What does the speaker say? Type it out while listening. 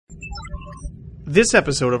This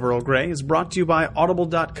episode of Earl Grey is brought to you by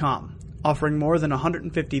Audible.com, offering more than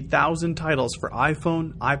 150,000 titles for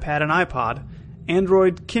iPhone, iPad, and iPod,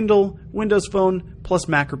 Android, Kindle, Windows Phone, plus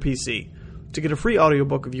Mac or PC. To get a free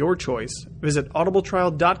audiobook of your choice, visit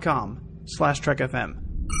audibletrial.com/TrekFM.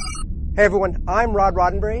 Hey everyone, I'm Rod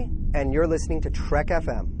Roddenberry, and you're listening to Trek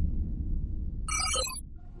FM.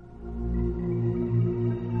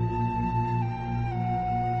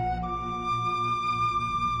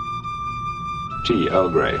 Tea, Earl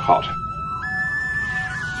Grey, hot.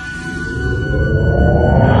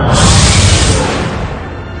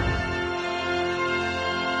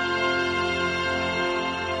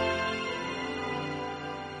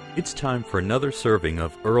 It's time for another serving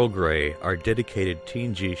of Earl Grey, our dedicated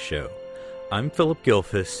TNG show. I'm Philip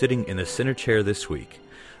Gilfus, sitting in the center chair this week.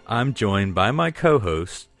 I'm joined by my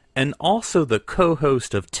co-host, and also the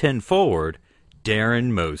co-host of 10 Forward, Darren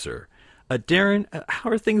Moser. Darren, how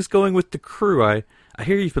are things going with the crew? I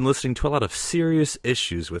hear you've been listening to a lot of serious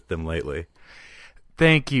issues with them lately.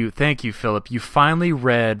 Thank you, Philip. You finally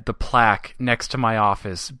read the plaque next to my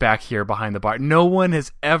office back here behind the bar. No one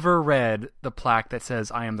has ever read the plaque that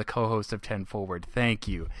says I am the co-host of 10 Forward. Thank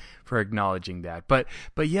you for acknowledging that. But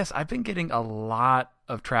yes, I've been getting a lot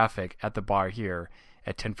of traffic at the bar here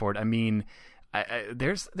at 10 Forward. I mean,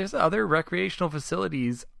 there's other recreational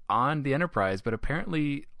facilities on the Enterprise, but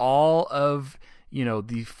apparently all of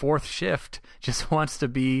the fourth shift just wants to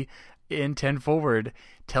be in 10 Forward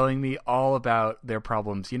telling me all about their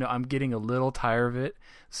problems. I'm getting a little tired of it,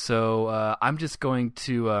 so I'm just going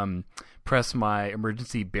to press my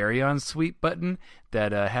emergency baryon sweep button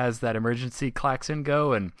that has that emergency klaxon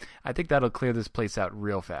go, and I think that'll clear this place out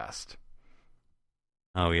real fast.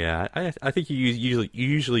 Oh yeah, I think you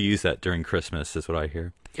usually use that during Christmas, is what I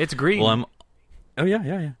hear. It's green. Well, Oh,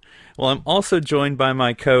 yeah. Well, I'm also joined by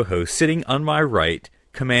my co-host, sitting on my right,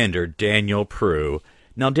 Commander Daniel Prue.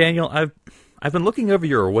 Now, Daniel, I've been looking over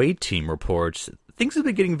your away team reports. Things have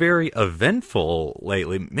been getting very eventful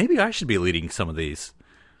lately. Maybe I should be leading some of these.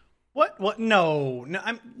 What? No.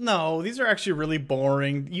 These are actually really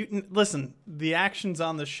boring. Listen, the action's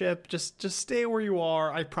on the ship. Just stay where you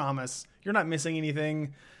are. I promise. You're not missing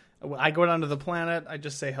anything. I go down to the planet. I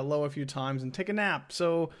just say hello a few times and take a nap.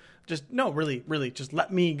 So really, just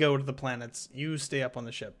let me go to the planets. You stay up on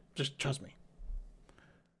the ship. Just trust me.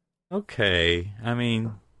 Okay. I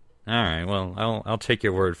mean, all right. Well, I'll take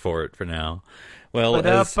your word for it for now. Well,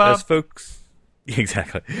 as folks,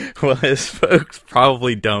 exactly. Well, as folks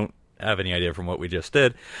probably don't have any idea from what we just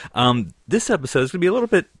did, this episode is going to be a little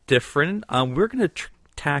bit different. We're going to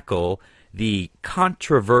tackle the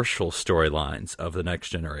controversial storylines of The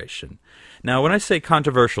Next Generation. Now, when I say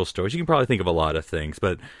controversial stories, you can probably think of a lot of things,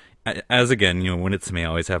 but as again, when it's me, I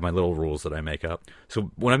always have my little rules that I make up.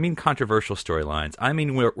 So when I mean controversial storylines, I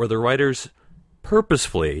mean where the writers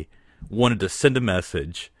purposefully wanted to send a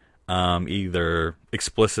message, either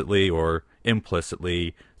explicitly or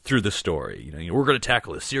implicitly through the story. We're going to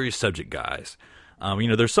tackle a serious subject, guys.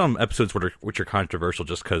 There's some episodes which are controversial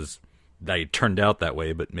just because they turned out that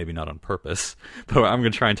way, but maybe not on purpose. But I'm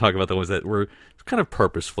going to try and talk about the ones that were kind of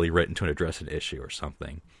purposefully written to address an issue or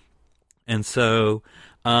something. And so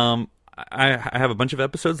I have a bunch of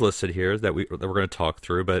episodes listed here that we're going to talk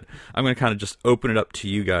through, but I'm going to kind of just open it up to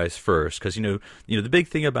you guys first, because the big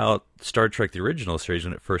thing about Star Trek: The Original Series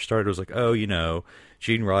when it first started was like,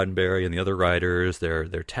 Gene Roddenberry and the other writers, they're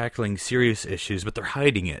tackling serious issues, but they're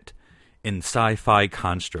hiding it in sci-fi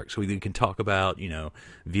constructs. We can talk about,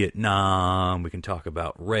 Vietnam, we can talk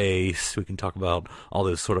about race, we can talk about all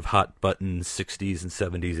those sort of hot button 60s and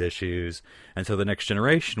 70s issues. And so The Next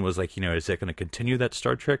Generation was like, is it going to continue that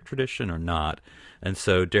Star Trek tradition or not? And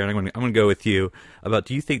so, Darren, I'm going to go with you about,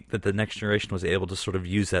 do you think that The Next Generation was able to sort of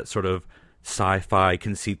use that sort of sci-fi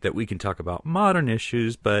conceit that we can talk about modern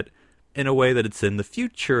issues, but in a way that it's in the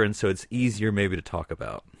future, and so it's easier maybe to talk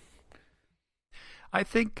about? I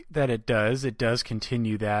think that it does. It does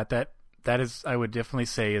continue that. That is, I would definitely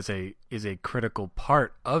say, is a critical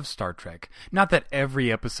part of Star Trek. Not that every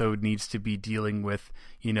episode needs to be dealing with,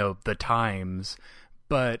 the times,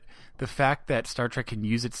 but the fact that Star Trek can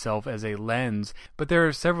use itself as a lens. But there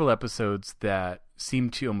are several episodes that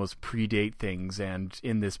seem to almost predate things, and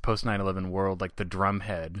in this post 9/11 world, like the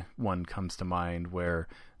Drumhead one comes to mind, where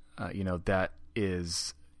that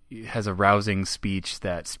has a rousing speech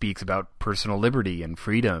that speaks about personal liberty and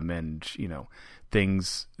freedom and,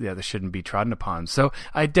 things that shouldn't be trodden upon. So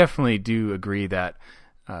I definitely do agree that,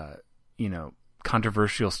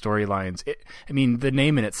 controversial storylines, the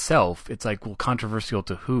name in itself, it's like, well, controversial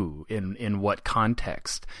to who? In what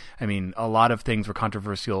context? A lot of things were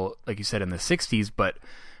controversial, like you said, in the 60s, but,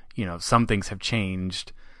 some things have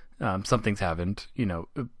changed Some things haven't,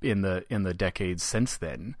 in the decades since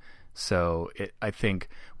then. So I think,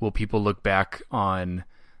 will people look back on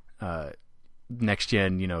next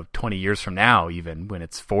gen, 20 years from now, even when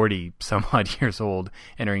it's 40 some odd years old,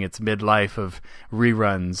 entering its midlife of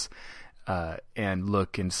reruns, and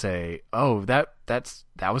look and say, oh, that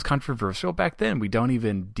was controversial back then. We don't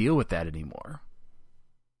even deal with that anymore.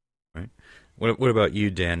 Right. What about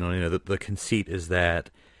you, Daniel? The conceit is that,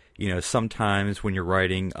 sometimes when you're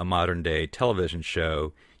writing a modern day television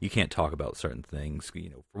show, you can't talk about certain things,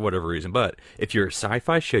 for whatever reason. But if you're a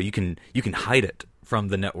sci-fi show, you can hide it from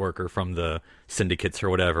the network or from the syndicates or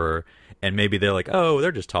whatever, and maybe they're like, oh,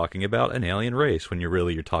 they're just talking about an alien race, when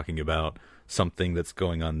you're talking about something that's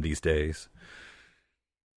going on these days.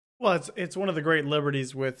 Well, it's one of the great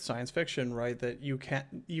liberties with science fiction, right? That you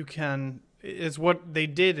can it's what they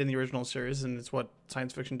did in the original series, and it's what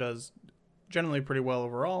science fiction does generally pretty well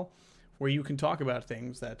overall, where you can talk about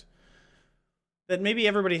things that maybe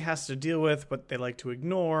everybody has to deal with, but they like to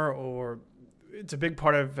ignore, or it's a big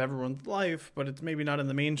part of everyone's life, but it's maybe not in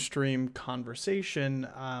the mainstream conversation.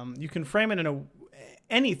 You can frame it in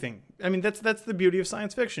anything. I mean, that's the beauty of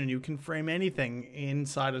science fiction. You can frame anything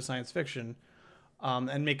inside of science fiction,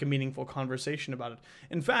 and make a meaningful conversation about it.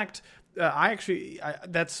 In fact,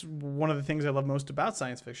 that's one of the things I love most about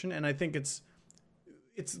science fiction, and I think it's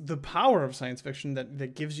the power of science fiction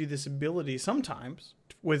that gives you this ability sometimes,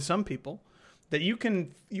 with some people, that you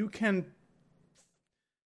can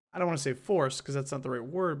I don't want to say force, because that's not the right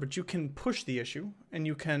word, but you can push the issue, and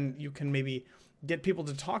you can maybe get people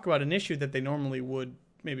to talk about an issue that they normally would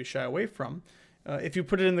maybe shy away from, if you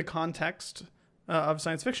put it in the context of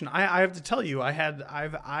science fiction. I have to tell you, I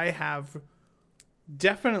have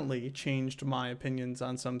definitely changed my opinions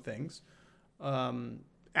on some things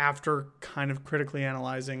after kind of critically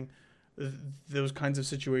analyzing those kinds of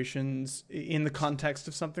situations in the context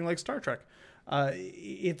of something like Star Trek.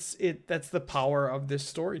 That's the power of this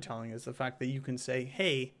storytelling, is the fact that you can say,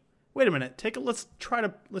 hey, wait a minute, let's try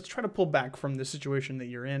to pull back from the situation that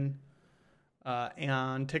you're in,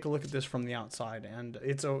 and take a look at this from the outside. And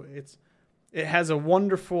it has a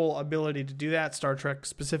wonderful ability to do that, Star Trek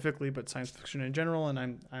specifically, but science fiction in general.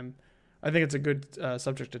 And I think it's a good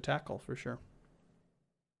subject to tackle for sure.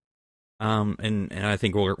 And I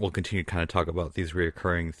think we'll continue to kind of talk about these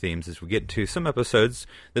reoccurring themes as we get to some episodes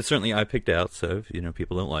that certainly I picked out. So if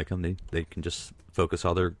people don't like them, they can just focus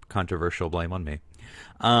all their controversial blame on me.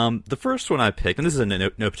 The first one I picked, and this is in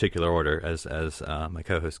no particular order, as my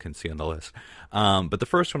co-host can see on the list. But the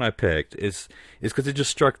first one I picked is because it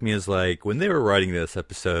just struck me as like, when they were writing this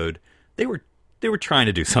episode, they were trying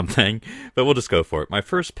to do something, but we'll just go for it. My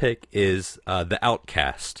first pick is The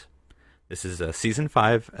Outcast. This is a season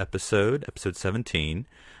 5 episode 17.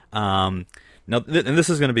 Now, and this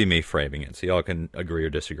is going to be me framing it, so y'all can agree or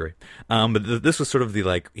disagree. But this was sort of the,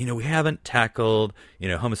 like, we haven't tackled,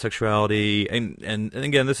 homosexuality, and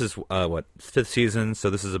again, this is 5th season, so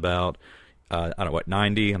this is about,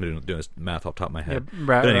 90. I'm doing this math off the top of my head. Yeah,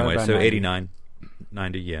 but anyway, so 90. 89,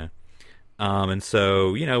 90, yeah. And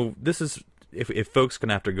so, this is, if folks can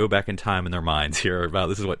have to go back in time in their minds here, about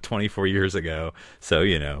this is 24 years ago, so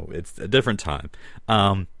it's a different time.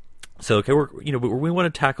 So okay, we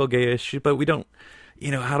want to tackle gay issues, but we don't,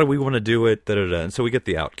 how do we want to do it? And so we get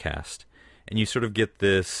The Outcast, and you sort of get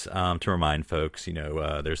this to remind folks,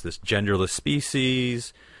 there's this genderless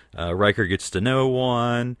species. Riker gets to know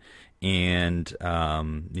one, and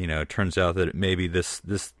it turns out that maybe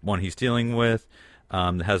this one he's dealing with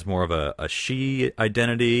has more of a she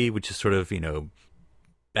identity, which is sort of,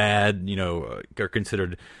 bad, are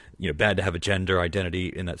considered, bad to have a gender identity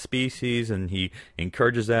in that species, and he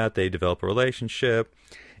encourages that. They develop a relationship,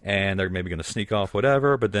 and they're maybe going to sneak off,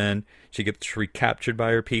 whatever, but then she gets recaptured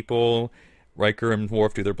by her people. Riker and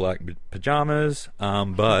Worf do their black pajamas,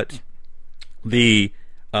 but the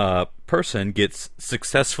person gets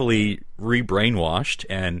successfully re-brainwashed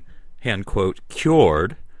and, hand quote,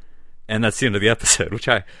 cured. And that's the end of the episode, which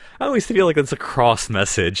I always feel like that's a cross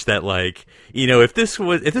message that, like, if this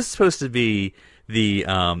is supposed to be the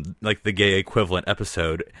the gay equivalent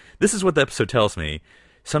episode, this is what the episode tells me.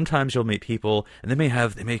 Sometimes you'll meet people and they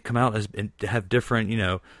may come out and have different,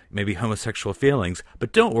 maybe homosexual feelings,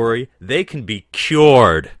 but don't worry, they can be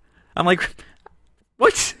cured. I'm like,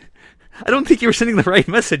 what? I don't think you were sending the right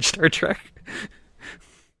message, Star Trek.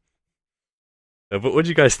 But what did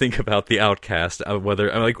you guys think about The Outcast?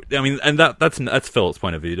 That's Philip's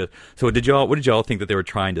point of view. So what did y'all think that they were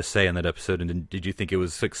trying to say in that episode, and did you think it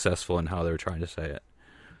was successful in how they were trying to say it?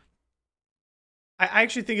 I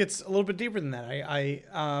actually think it's a little bit deeper than that. I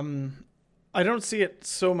don't see it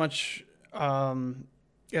so much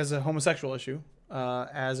as a homosexual issue.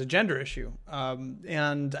 as a gender issue.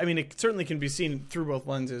 And I mean, it certainly can be seen through both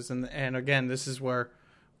lenses. And again, this is where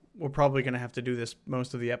we're probably going to have to do this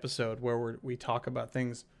most of the episode, where we talk about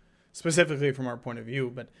things specifically from our point of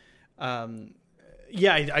view. But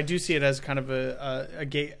yeah, I do see it as kind of a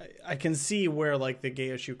gay. I can see where like the gay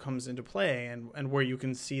issue comes into play, and where you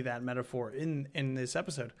can see that metaphor in this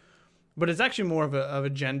episode. But it's actually more of a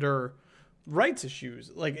gender rights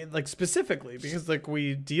issues, like specifically because like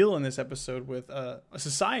we deal in this episode with a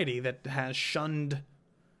society that has shunned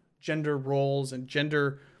gender roles and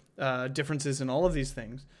gender differences and all of these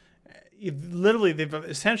things. Literally, they've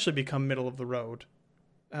essentially become middle of the road,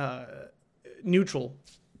 neutral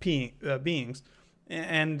beings.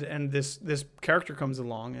 And this character comes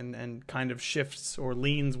along and kind of shifts or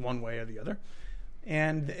leans one way or the other,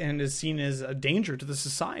 and is seen as a danger to the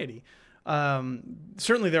society.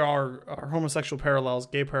 Certainly there are homosexual parallels,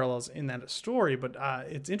 gay parallels in that story, but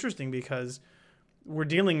it's interesting because we're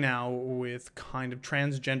dealing now with kind of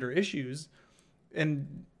transgender issues,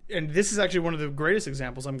 and this is actually one of the greatest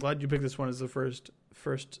examples. I'm glad you picked this one as the first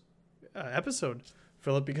episode,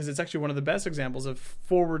 Philip, because it's actually one of the best examples of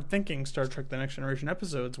forward-thinking Star Trek The Next Generation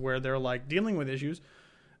episodes where they're like dealing with issues.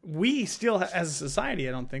 We still, as a society,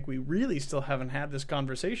 I don't think we really still haven't had this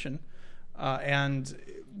conversation. And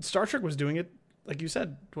Star Trek was doing it, like you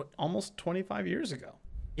said, almost 25 years ago.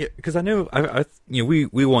 Yeah, because I know,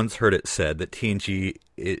 we once heard it said that TNG,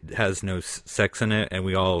 it has no sex in it, and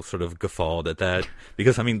we all sort of guffawed at that.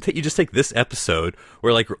 Because, I mean, you just take this episode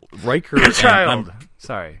where, like, Riker and...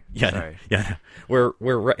 Sorry. And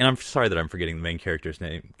I'm sorry that I'm forgetting the main character's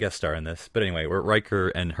name, guest star in this. But anyway, where Riker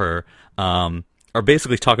and her are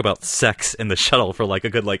basically talk about sex in the shuttle for, like,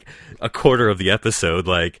 a quarter of the episode,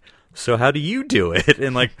 like... So how do you do it?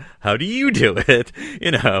 And like, how do you do it?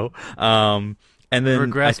 You know, and then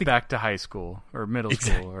regress back to high school or middle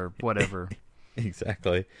school or whatever.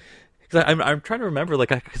 Exactly. Because I'm trying to remember, like,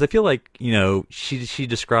 because I feel like, you know, she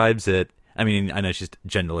describes it. I mean, I know she's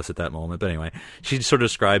genderless at that moment, but anyway, she sort of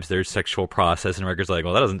describes their sexual process, and Riker's like,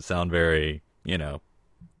 well, that doesn't sound very, you know,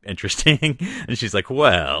 interesting. And she's like,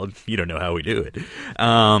 well, you don't know how we do it.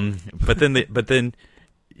 But then.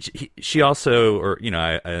 She also, or you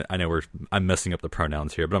know, I know I'm messing up the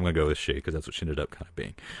pronouns here, but I'm gonna go with she because that's what she ended up kind of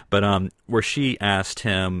being. But where she asked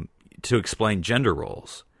him to explain gender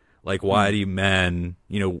roles, like why do men,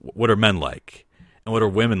 you know, what are men like, and what are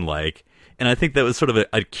women like, and I think that was sort of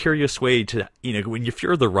a curious way to, you know, if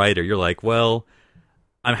you're the writer, you're like, well,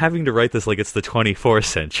 I'm having to write this like it's the 24th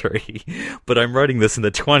century, but I'm writing this in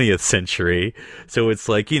the 20th century. So it's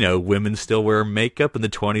like, you know, women still wear makeup in the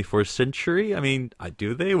 24th century. I mean,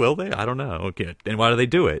 do they? Will they? I don't know. Okay. And why do they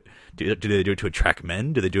do it? Do they do it to attract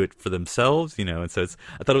men? Do they do it for themselves? You know, and so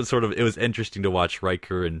I thought it was interesting to watch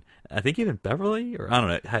Riker and I think even Beverly, or I don't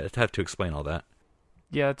know, have to explain all that.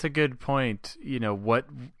 Yeah, that's a good point. You know,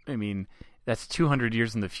 that's 200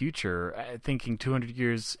 years in the future, thinking 200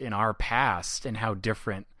 years in our past and how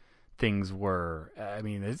different things were. I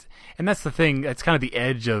mean, and that's the thing. That's kind of the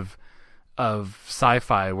edge of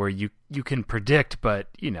sci-fi where you can predict, but,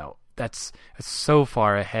 you know, it's so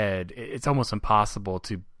far ahead. It's almost impossible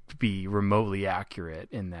to be remotely accurate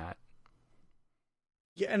in that.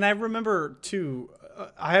 Yeah, and I remember, too,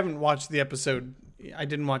 I haven't watched the episode. I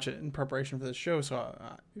didn't watch it in preparation for this show, so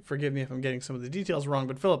forgive me if I'm getting some of the details wrong.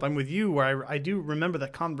 But Philip, I'm with you where I do remember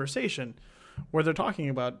that conversation where they're talking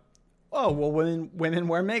about, oh, well, women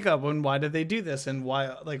wear makeup, and why did they do this, and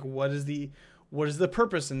why, like, what is the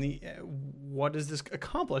purpose, and what does this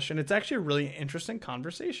accomplish? And it's actually a really interesting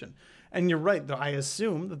conversation. And you're right, though. I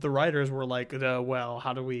assume that the writers were like, well,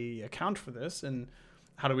 how do we account for this, and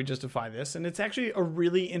how do we justify this? And it's actually a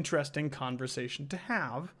really interesting conversation to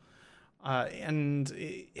have. It's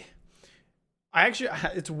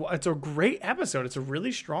a great episode. It's a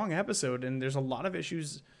really strong episode, and there's a lot of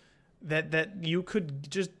issues that you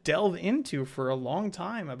could just delve into for a long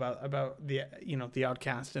time about the, you know, the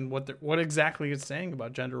outcast and what exactly it's saying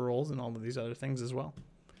about gender roles and all of these other things as well.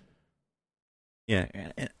 Yeah,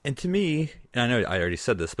 and to me, and I know I already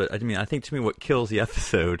said this, but I mean, I think to me what kills the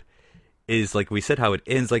episode is, like we said, how it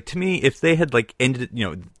ends. Like, to me, if they had like ended, you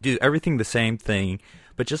know, do everything the same thing,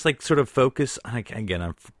 but just like sort of focus. Again,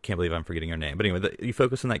 I can't believe I'm forgetting her name. But anyway, you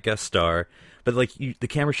focus on that guest star, but like the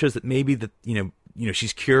camera shows that maybe that you know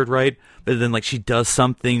she's cured, right? But then like she does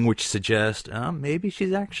something which suggests maybe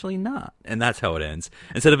she's actually not, and that's how it ends.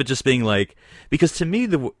 Instead of it just being like, because to me,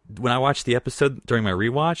 when I watched the episode during my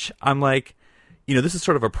rewatch, I'm like, this is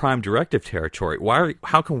sort of a prime directive territory.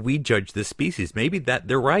 How can we judge this species? Maybe that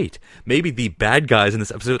they're right. Maybe the bad guys in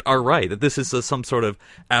this episode are right, that this is some sort of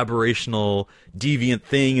aberrational, deviant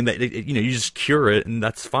thing, and that you just cure it, and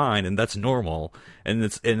that's fine, and that's normal. And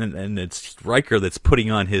it's Riker that's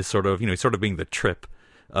putting on his sort of being the trip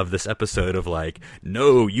of this episode of like,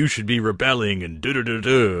 no, you should be rebelling and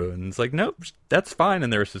do. And it's like, nope, that's fine in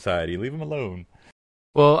their society. Leave them alone.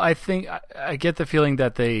 Well, I think I get the feeling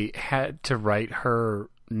that they had to write her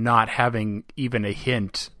not having even a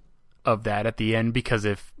hint of that at the end, because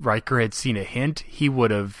if Riker had seen a hint, he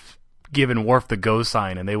would have given Worf the go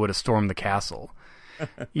sign and they would have stormed the castle.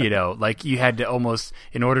 Like you had to almost,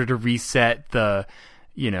 in order to reset the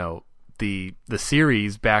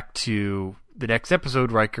series back to the next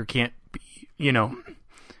episode, Riker can't,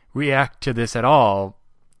 react to this at all.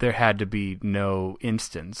 There had to be no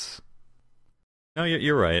instance. No,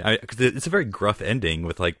 you're right. Because it's a very gruff ending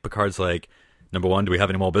with like Picard's like, number one, do we have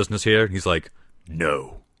any more business here? And he's like,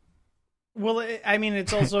 no. Well,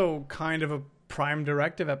 it's also kind of a prime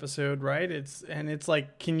directive episode, right? It's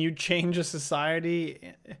like, can you change a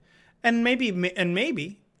society? And maybe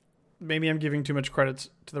I'm giving too much credit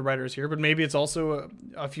to the writers here, but maybe it's also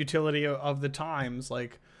a futility of the times.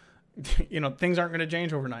 Like, things aren't going to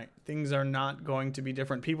change overnight. Things are not going to be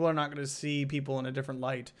different. People are not going to see people in a different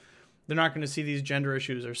light. They're not going to see these gender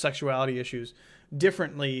issues or sexuality issues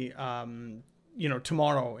differently,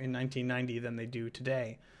 tomorrow in 1990 than they do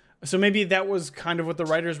today. So maybe that was kind of what the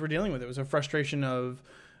writers were dealing with. It was a frustration of,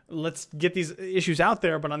 let's get these issues out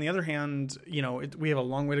there, but on the other hand, we have a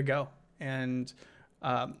long way to go. And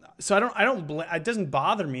so it doesn't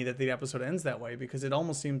bother me that the episode ends that way, because it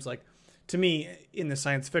almost seems like, to me, in the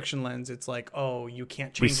science fiction lens, it's like, oh, you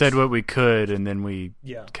can't change. We said what we could, and then we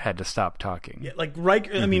had to stop talking. Yeah, like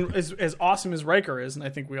Riker. As awesome as Riker is, and I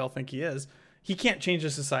think we all think he is, he can't change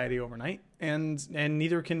a society overnight, and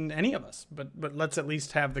neither can any of us. But let's at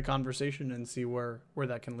least have the conversation and see where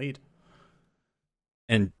that can lead.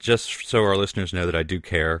 And just so our listeners know that I do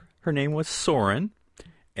care, her name was Soren,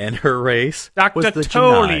 and her race was the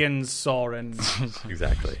Tolian Soren.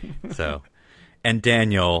 Exactly. So, and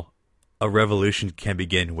Daniel. A revolution can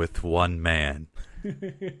begin with one man.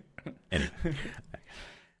 Anyway.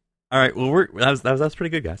 All right. Well, that's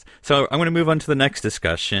pretty good, guys. So I'm going to move on to the next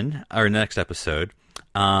discussion, or next episode.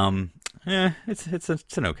 It's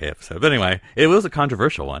an okay episode, but anyway, it was a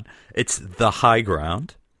controversial one. It's The High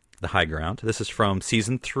Ground. The High Ground. This is from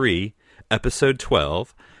season 3, episode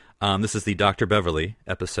 12. This is the Dr. Beverly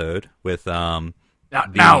episode with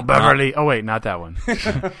Now, Beverly. Oh, wait, not that one.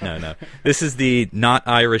 No. This is the not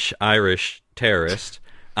Irish terrorist.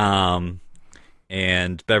 And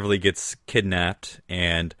Beverly gets kidnapped,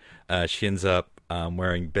 and she ends up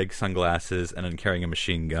wearing big sunglasses and then carrying a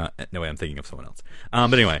machine gun. No, wait, I'm thinking of someone else.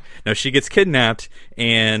 But anyway, no, she gets kidnapped,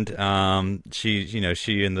 and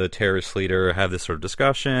she and the terrorist leader have this sort of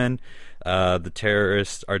discussion. The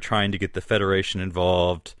terrorists are trying to get the Federation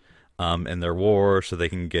involved in their war so they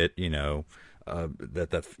can get, if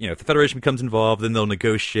the Federation becomes involved, then they'll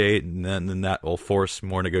negotiate, and then that will force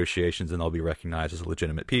more negotiations, and they'll be recognized as a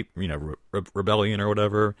legitimate rebellion or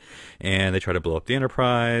whatever. And they try to blow up the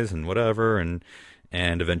Enterprise and whatever, and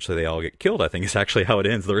eventually they all get killed. I think is actually how it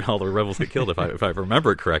ends. All the rebels get killed, if I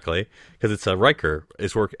remember it correctly, because it's Riker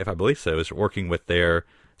is working with their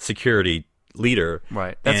security leader.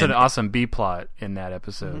 Right, that's an awesome B plot in that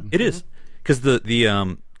episode. It is, because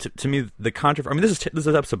to me, the controversy. I mean, this is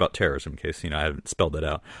an episode about terrorism, in case I haven't spelled that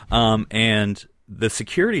out. And the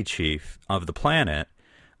security chief of the planet,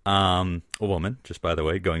 a woman, just by the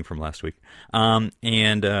way, going from last week,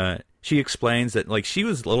 and she explains that like she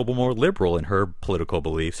was a little bit more liberal in her political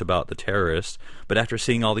beliefs about the terrorists, but after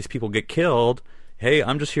seeing all these people get killed, hey,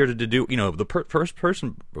 I'm just here to do. The first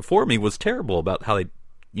person before me was terrible about how they,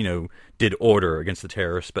 did order against the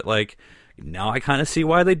terrorists, but like. Now I kind of see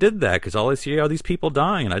why they did that, because all I see are these people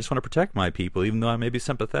dying, and I just want to protect my people, even though I may be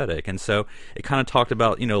sympathetic. And so it kind of talked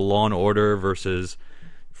about, law and order versus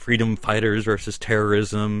freedom fighters versus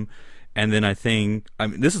terrorism. And then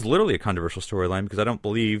this is literally a controversial storyline, because I don't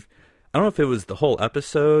know if it was the whole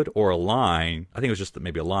episode or a line. I think it was just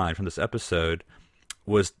maybe a line from this episode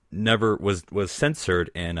was censored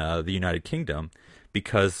in the United Kingdom,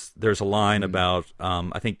 because there's a line about,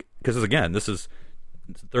 I think, because again, this is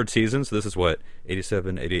third season, so this is what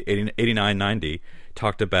 87, 88, 89, 90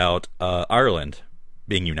 talked about Ireland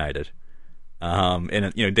being united,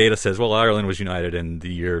 and Data says, well, Ireland was united in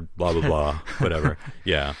the year blah blah blah whatever.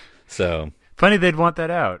 Yeah, so funny they'd want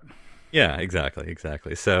that out. Yeah, exactly.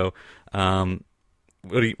 So I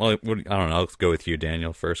don't know, I'll go with you,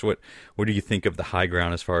 Daniel, first. What do you think of The High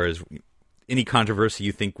Ground, as far as any controversy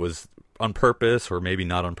you think was on purpose or maybe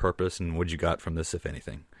not on purpose, and what you got from this, if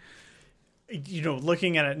anything?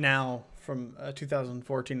 Looking at it now from a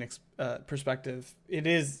 2014 perspective, it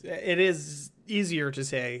is easier to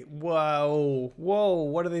say, whoa,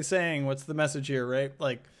 what are they saying? What's the message here, right?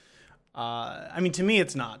 Like, to me,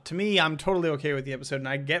 it's not. To me, I'm totally okay with the episode, and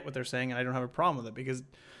I get what they're saying, and I don't have a problem with it, because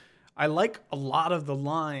I like a lot of the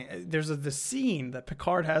line. There's the scene that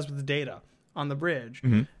Picard has with Data on the bridge,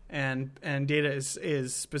 and Data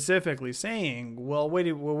is specifically saying, well, wait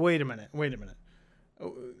a minute.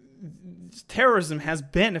 Terrorism has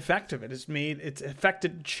been effective. It's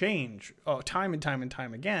affected change time and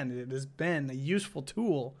time again. It has been a useful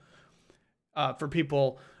tool for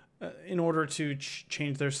people in order to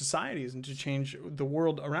change their societies and to change the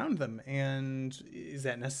world around them. And is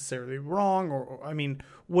that necessarily wrong?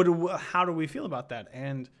 Or how do we feel about that?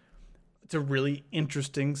 And it's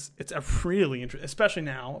especially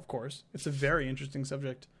now, of course, it's a very interesting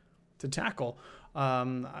subject to tackle.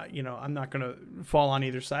 I'm not going to fall on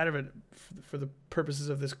either side of it for the purposes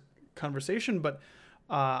of this conversation, but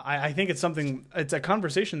I think it's a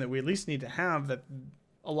conversation that we at least need to have, that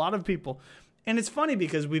a lot of people. And it's funny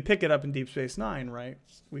because we pick it up in Deep Space Nine, right?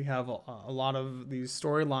 We have a lot of these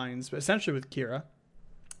storylines, essentially with Kira,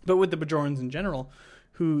 but with the Bajorans in general,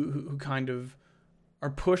 who kind of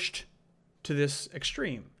are pushed to this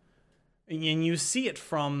extreme. And you see it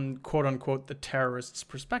from, quote unquote, the terrorists'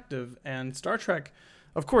 perspective. And Star Trek,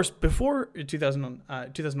 of course, before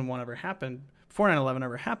 2001 ever happened, before 9/11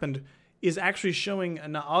 ever happened, is actually showing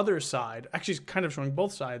another side, actually kind of showing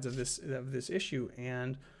both sides of this issue.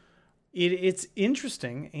 And it's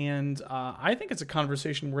interesting, and I think it's a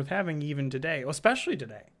conversation worth having even today, especially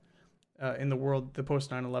today, in the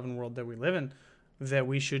post 9/11 world that we live in, that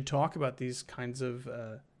we should talk about these kinds of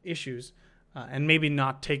issues and maybe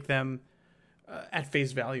not take them at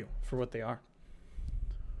face value for what they are.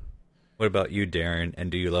 What about you, Darren? And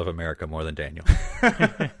do you love America more than Daniel?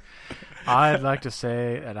 I'd like to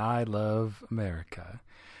say that I love America.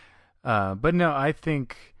 But no, I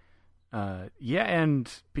think, and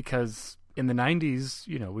because in the 90s,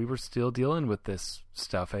 we were still dealing with this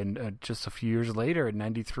stuff. And just a few years later, in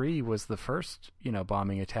 93, was the first,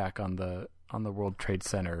 bombing attack on the World Trade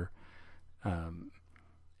Center.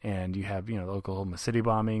 And you have, the Oklahoma City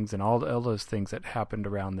bombings and all those things that happened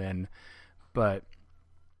around then. But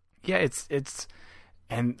yeah, it's,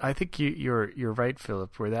 and I think you're right,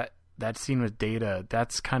 Philip, where that scene with Data,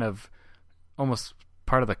 that's kind of almost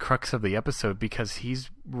part of the crux of the episode, because he's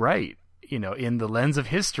right. In the lens of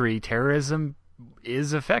history, terrorism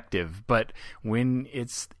is effective, but when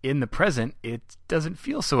it's in the present, it doesn't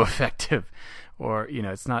feel so effective, or,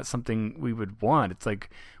 it's not something we would want. It's like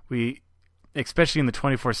especially in the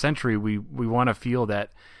 24th century, we want to feel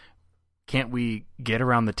that, can't we get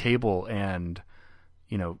around the table and,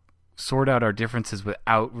 sort out our differences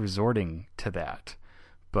without resorting to that?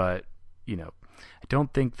 But, I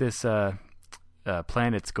don't think this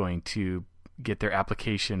planet's going to get their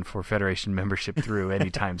application for Federation membership through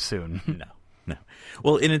anytime soon. No.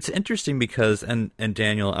 Well, and it's interesting because, and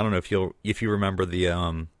Daniel, I don't know if you remember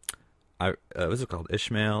the, what's it called?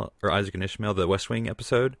 Ishmael, or Isaac and Ishmael, the West Wing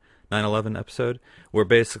episode, 9/11 episode, where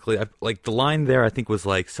basically, like, the line there, I think, was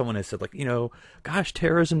like, someone has said, like, gosh,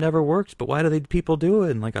 terrorism never works, but why do people do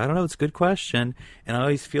it? And, like, I don't know, it's a good question. And I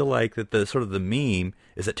always feel like that the sort of the meme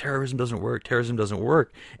is that terrorism doesn't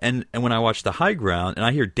work. And when I watch The High Ground and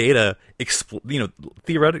I hear Data,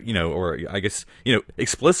 theoretically, or I guess,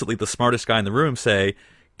 explicitly the smartest guy in the room say,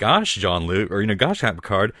 gosh, Jean-Luc, or, gosh,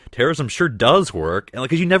 Picard, terrorism sure does work. And,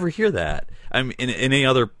 because you never hear that. In any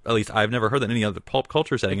other, at least I've never heard that in any other pulp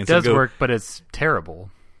culture setting. It does work, but it's terrible.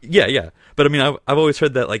 Yeah. But, I've always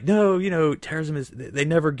heard that, like, no, terrorism is, they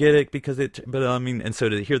never get it because and so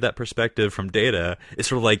to hear that perspective from Data, it's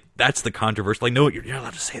sort of like, that's the controversy. Like, no, you're not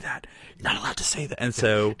allowed to say that. You're not allowed to say that. And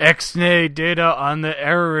so... Ex-nay Data on the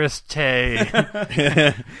errorist. He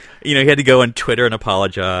had to go on Twitter and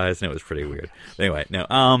apologize, and it was pretty weird. But anyway,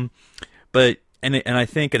 no. But... And I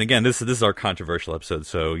think, and again, this is our controversial episode,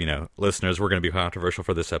 so, listeners, we're going to be controversial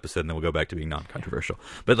for this episode, and then we'll go back to being non-controversial.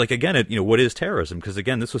 But, like, again, what is terrorism? Because,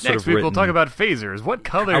 again, this was sort of written... Next week we'll talk about phasers. What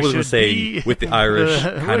color should be... I was going to say, with the Irish,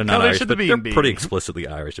 kind of not Irish, but they're be? pretty explicitly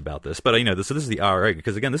Irish about this. But, this is the IRA,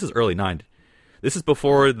 because, again, this is early 90s. This is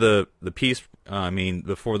before the peace,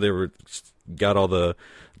 before they got all the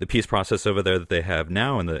peace process over there that they have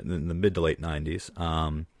now in the mid to late 90s.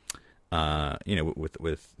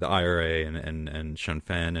 With the IRA and Sinn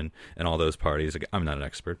Féin and all those parties. I'm not an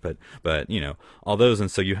expert, but all those,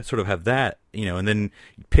 and so you sort of have that, and then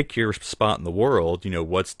you pick your spot in the world.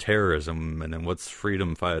 What's terrorism, and then what's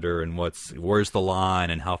freedom fighter, and where's the line,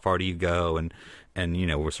 and how far do you go, and And,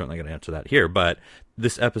 we're certainly going to answer that here. But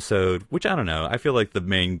this episode, which I don't know, I feel like the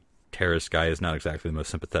main terrorist guy is not exactly the most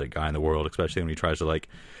sympathetic guy in the world, especially when he tries to, like,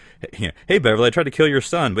 hey, Beverly, I tried to kill your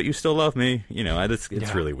son, but you still love me.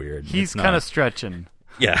 It's really weird. He's kind of stretching.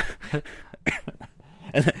 Yeah.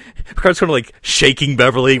 And then Picard's kind of like shaking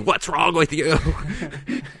Beverly. What's wrong with you?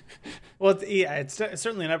 Well, it's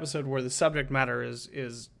certainly an episode where the subject matter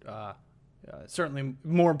is certainly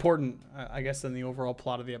more important, I guess, than the overall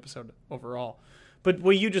plot of the episode overall. But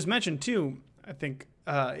what you just mentioned, too, I think,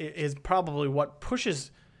 is probably what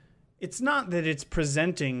pushes... It's not that it's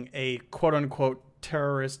presenting a quote-unquote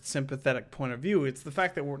terrorist sympathetic point of view. It's the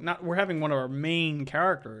fact that we're having one of our main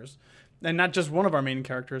characters, and not just one of our main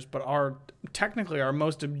characters, but technically our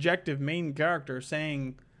most objective main character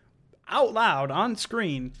saying out loud on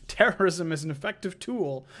screen, terrorism is an effective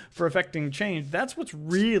tool for effecting change. That's what's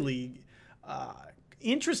really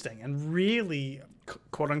interesting and really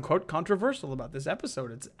quote-unquote controversial about this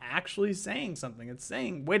episode. It's actually saying something. It's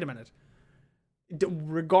saying, wait a minute,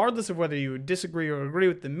 regardless of whether you disagree or agree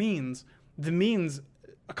with the means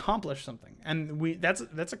accomplish something. And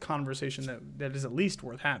that's a conversation that is at least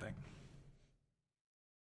worth having.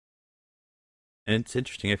 And it's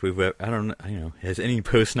interesting if has any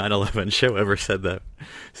post 9/11 show ever said that?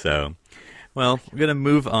 So, well, we're going to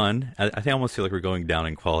move on. I think I almost feel like we're going down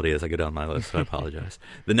in quality as I go down my list, so I apologize.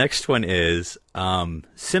 The next one is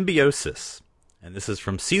Symbiosis. And this is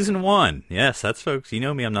from Season 1. Yes, that's, folks, you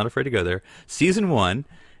know me, I'm not afraid to go there. Season 1,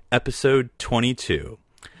 Episode 22.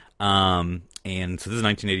 And so this is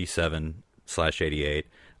 1987/88.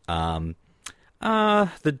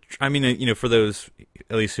 For those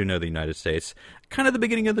at least who know the United States, kind of the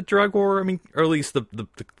beginning of the drug war. I mean, or at least the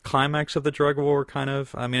climax of the drug war, kind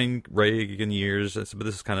of. I mean, Reagan years, but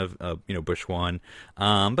this is kind of Bush one.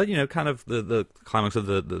 But kind of the climax of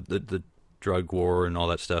the drug war and all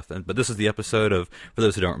that stuff. But this is the episode of, for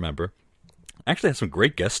those who don't remember, actually has some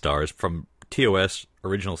great guest stars from TOS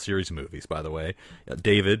original series movies, by the way.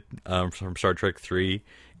 David from Star Trek 3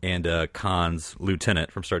 and Khan's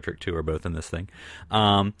lieutenant from Star Trek 2 are both in this thing.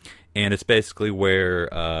 And it's basically where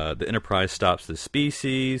the Enterprise stops this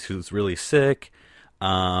species who's really sick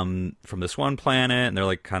from this one planet, and they're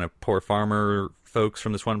like kind of poor farmer folks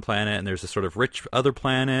from this one planet, and there's this sort of rich other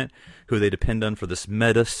planet who they depend on for this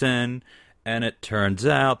medicine, and it turns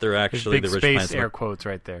out they're actually the rich space air quotes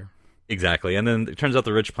right there. Exactly. And then it turns out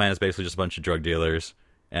the rich planet is basically just a bunch of drug dealers,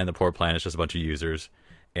 and the poor planet is just a bunch of users.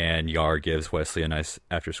 And Yar gives Wesley a nice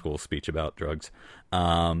after-school speech about drugs.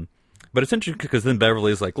 But it's interesting because then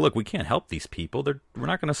Beverly is like, look, we can't help these people. We're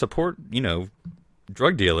not going to support,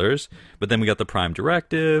 drug dealers. But then we got the Prime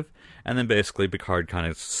Directive, and then basically Picard kind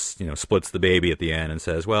of, splits the baby at the end and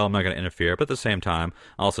says, well, I'm not going to interfere, but at the same time,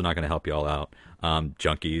 I'm also not going to help you all out,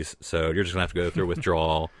 junkies. So you're just going to have to go through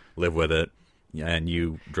withdrawal, live with it, and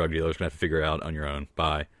you drug dealers are going to have to figure it out on your own.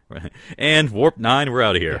 Bye. And Warp 9, we're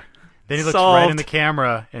out of here. Yeah. Then he looks right in the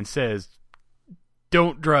camera and says,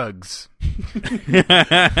 "Don't drugs."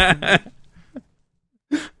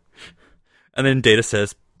 And then Data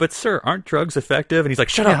says, "But sir, aren't drugs effective?" And he's like,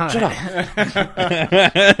 "Shut up, shut up."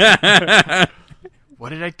 What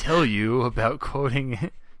did I tell you about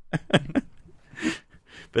quoting?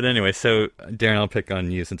 But anyway, so Darren, I'll pick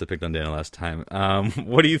on you since I picked on Dana last time.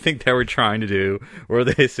 What do you think they were trying to do? Were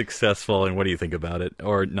they successful? And what do you think about it?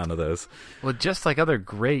 Or none of those? Well, just like other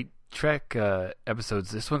great Trek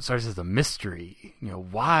episodes, this one starts as a mystery.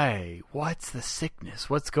 Why? What's the sickness?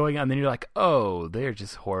 What's going on? And then you're like, oh, they're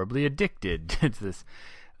just horribly addicted to this.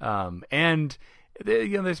 And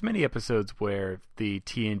there's many episodes where the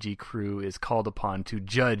TNG crew is called upon to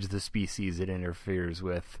judge the species it interferes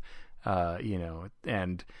with,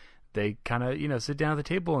 and they kind of, sit down at the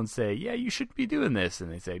table and say, yeah, you shouldn't be doing this. And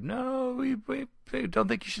they say, no, we don't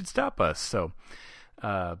think you should stop us. So,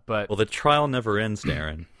 but well, the trial never ends,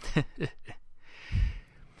 Darren.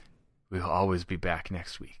 We'll always be back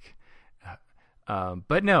next week.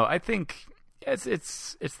 But no, I think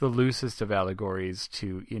it's the loosest of allegories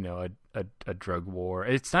to a drug war.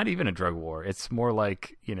 It's not even a drug war. It's more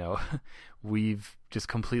like we've just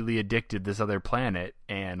completely addicted this other planet,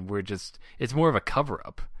 and it's more of a cover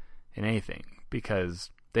up than anything, because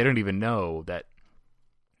they don't even know that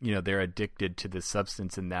they're addicted to this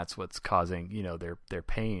substance, and that's what's causing, their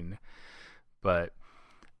pain. But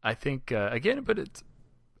I think, but it's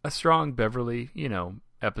a strong Beverly,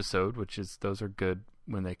 episode, those are good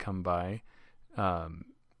when they come by. But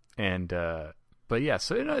yeah,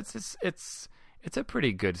 so, it's a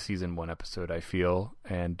pretty good season 1 episode, I feel.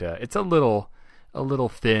 And, it's a little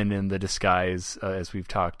thin in the disguise, as we've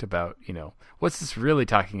talked about, what's this really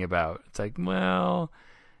talking about? It's like, well,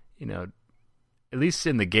 at least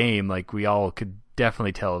in the game, like we all could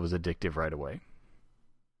definitely tell it was addictive right away.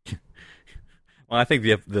 Well, I think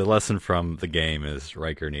the lesson from the game is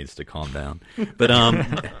Riker needs to calm down. But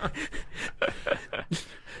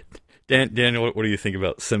Daniel, what do you think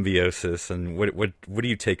about symbiosis, and what do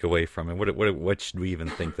you take away from it? What should we even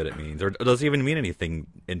think that it means, or does it even mean anything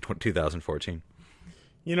in 2014?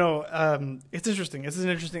 It's interesting.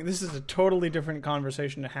 This is a totally different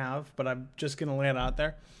conversation to have, but I'm just going to lay it out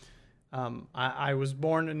there. I was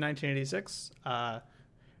born in 1986.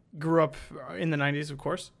 Grew up in the 90s, of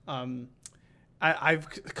course. I've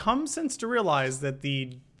come since to realize that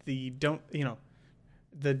the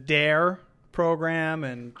DARE program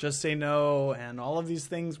and Just Say No and all of these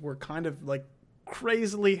things were kind of like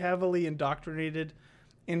crazily heavily indoctrinated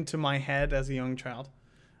into my head as a young child.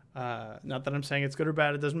 Not that I'm saying it's good or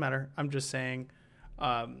bad, it doesn't matter. I'm just saying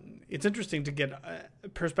it's interesting to get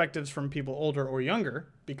perspectives from people older or younger,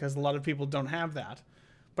 because a lot of people don't have that.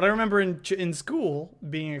 But I remember in school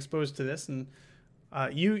being exposed to this, and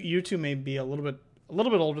you two may be a little bit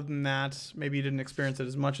older than that. Maybe you didn't experience it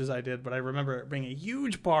as much as I did, but I remember it being a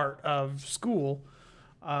huge part of school.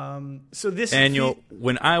 So this Daniel,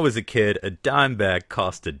 when I was a kid, a dime bag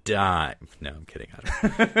cost a dime. No, I'm kidding.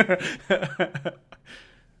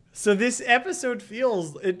 So this episode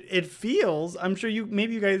feels, I'm sure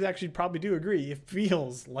maybe you guys actually probably do agree, it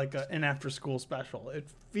feels like an after-school special. It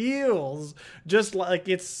feels just like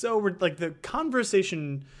it's so, like the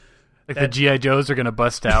conversation... Like the G.I. Joes are gonna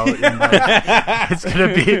bust out. And it's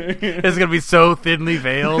gonna be so thinly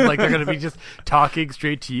veiled. Like they're gonna be just talking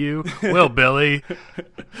straight to you. Well, Billy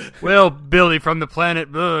from the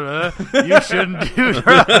planet, blah, blah, you shouldn't do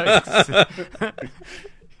drugs.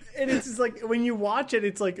 And it's just like when you watch it,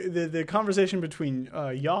 it's like the conversation between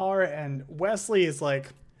Yar and Wesley is like,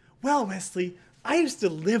 well, Wesley, I used to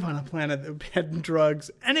live on a planet that had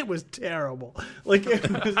drugs, and it was terrible. Like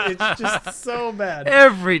it's just so bad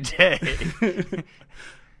every day.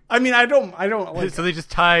 I mean, I don't like. So they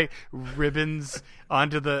just tie ribbons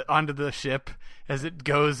onto the ship as it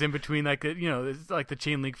goes in between, like it's like the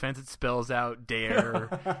chain link fence. It spells out dare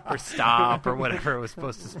or stop or whatever it was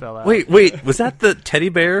supposed to spell out. Wait, was that the teddy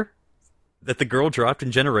bear that the girl dropped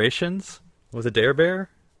in Generations? Was it Dare Bear?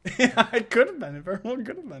 Yeah, it could have been. It very well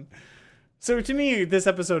could have been. So to me, this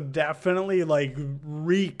episode definitely like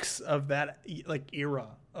reeks of that like era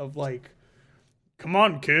of like, come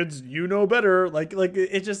on kids, you know better. Like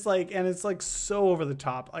it just like, and it's like so over the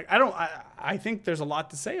top. Like I think there's a lot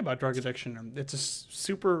to say about drug addiction. It's a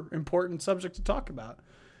super important subject to talk about.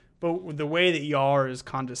 But the way that Yar is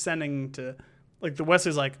condescending to, like the West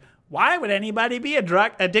is like, why would anybody be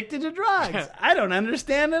addicted to drugs? I don't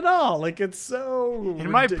understand at all. Like, it's so in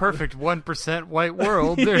my perfect 1% white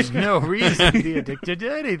world, there's no reason to be addicted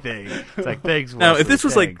to anything. It's like, thanks, Wesley, now, if this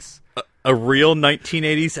was thanks. like a real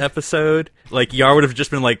 1980s episode, like Yar would have just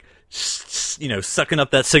been like, sucking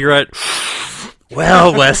up that cigarette.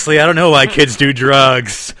 Well, Wesley, I don't know why kids do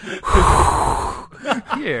drugs.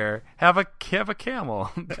 Here, have a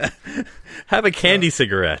camel. Have a candy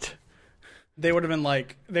cigarette. They would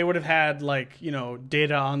have had like,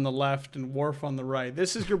 Data on the left and Worf on the right.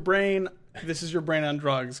 This is your brain on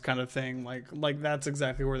drugs kind of thing. Like that's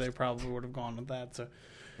exactly where they probably would have gone with that. So,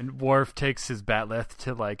 and Worf takes his batleth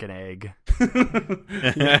to like an egg.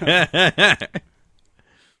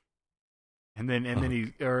 And then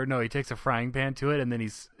he takes a frying pan to it, and then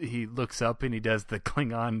he looks up and he does the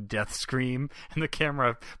Klingon death scream, and the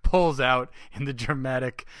camera pulls out in the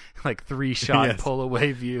dramatic like 3-shot pull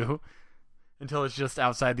away view. Until it's just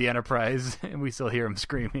outside the Enterprise, and we still hear him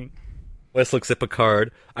screaming. Wes looks at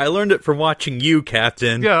Picard. I learned it from watching you,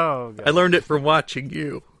 Captain. Oh, God. I learned it from watching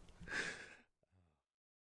you.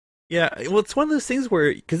 Yeah, well, it's one of those things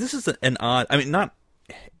where, because this is an odd,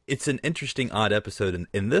 it's an interesting odd episode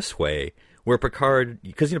in this way, where Picard,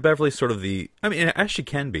 because, Beverly's sort of it actually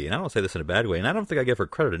can be, and I don't say this in a bad way, and I don't think I give her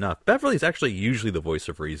credit enough. Beverly's actually usually the voice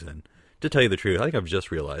of reason, to tell you the truth. I think I've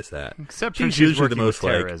just realized that. Except she's usually the most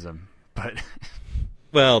terrorism. But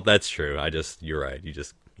well, that's true. You're right.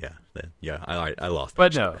 I lost.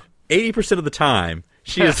 But no, 80% of the time,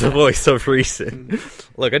 she is the voice of reason.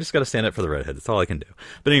 Look, I just got to stand up for the redhead. That's all I can do.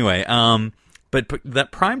 But anyway, but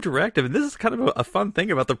that Prime Directive, and this is kind of a fun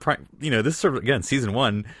thing about the Prime. This is sort of again season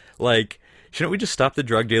 1. Like, shouldn't we just stop the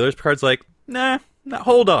drug dealers? Picard's like, nah,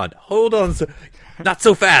 hold on, not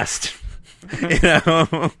so fast.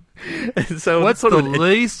 And so what's the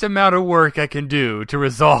least amount of work I can do to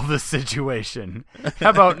resolve this situation?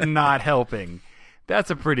 How about not helping?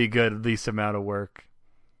 That's a pretty good least amount of work.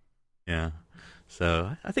 Yeah.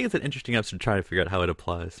 So I think it's an interesting episode to try to figure out how it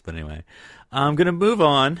applies. But anyway, I'm going to move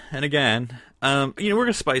on. And again, we're going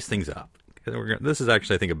to spice things up. This is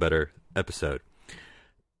actually, I think, a better episode.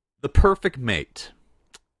 The Perfect Mate.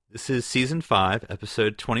 This is season 5,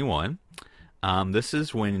 episode 21. This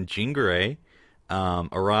is when Jean Grey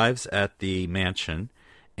arrives at the mansion,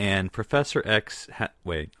 and Professor X...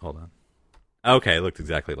 Wait, hold on. Okay, it looked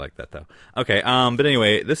exactly like that, though. Okay, but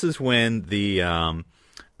anyway, this is when the...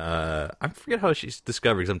 I forget how she's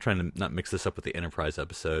discovered, because I'm trying to not mix this up with the Enterprise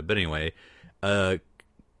episode. But anyway,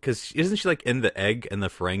 because isn't she, like, in the egg, and the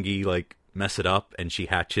Ferengi, like, mess it up, and she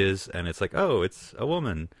hatches, and it's like, oh, it's a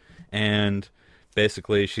woman. And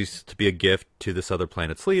basically, she's to be a gift to this other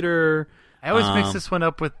planet's leader. I always mix this one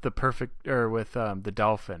up with the the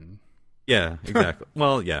dolphin. Yeah, exactly.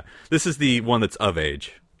 Well, yeah. This is the one that's of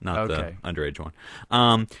age, not the underage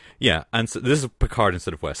one. Yeah, and so this is Picard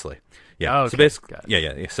instead of Wesley. Yeah. Oh, okay. So basically,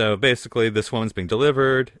 yeah. So basically, this woman's being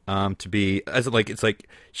delivered to be it's like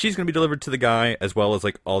she's going to be delivered to the guy as well as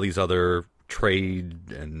like all these other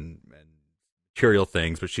trade and material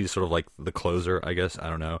things, but she's sort of like the closer, I guess. I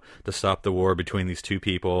don't know, to stop the war between these two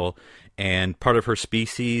people. And part of her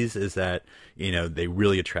species is that they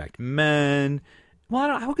really attract men. Well,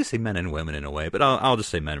 I would say men and women in a way, but I'll just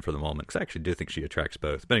say men for the moment because I actually do think she attracts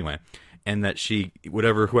both. But anyway, and that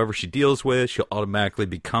whoever she deals with, she'll automatically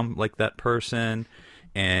become like that person,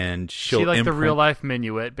 and she'll like the real life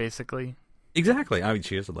Minuet, basically. Exactly. I mean,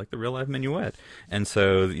 she is like the real life Minuet, and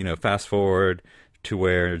so fast forward to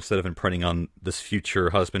where instead of imprinting on this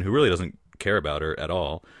future husband who really doesn't care about her at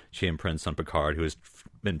all, she imprints on Picard, who has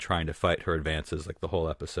been trying to fight her advances like the whole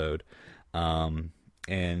episode.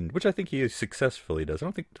 And which I think he successfully does. I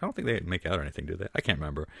don't think they make out or anything, do they? I can't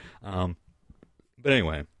remember. But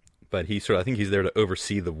anyway, I think he's there to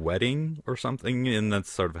oversee the wedding or something, and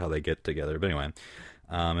that's sort of how they get together. But anyway,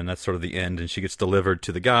 and that's sort of the end. And she gets delivered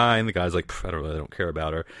to the guy, and the guy's like, I don't care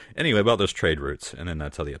about her. Anyway, about those trade routes, and then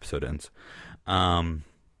that's how the episode ends.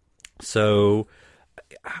 So,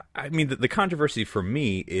 I mean, the controversy for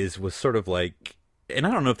me was sort of like. And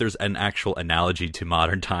I don't know if there's an actual analogy to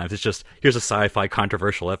modern times. It's just, here's a sci-fi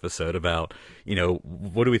controversial episode about,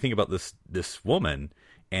 what do we think about this woman?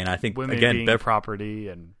 And I think, women again, being property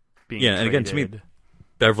and being traded. And again, to me,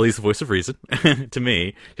 Beverly's the voice of reason. To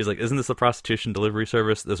me, she's like, isn't this a prostitution delivery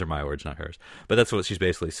service? Those are my words, not hers. But that's what she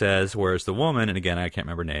basically says. Whereas the woman, and again, I can't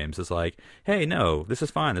remember names, is like, hey, no, this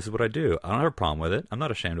is fine. This is what I do. I don't have a problem with it. I'm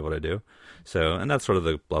not ashamed of what I do. So, and that's sort of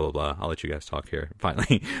the blah, blah, blah. I'll let you guys talk here,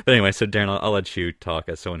 finally. But anyway, so Darren, I'll let you talk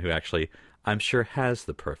as someone who actually, I'm sure, has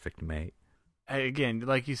the perfect mate. Again,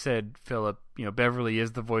 like you said, Philip, Beverly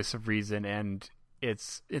is the voice of reason, and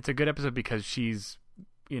it's a good episode because she's,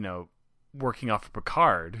 working off of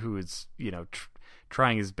Picard, who is,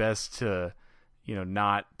 trying his best to,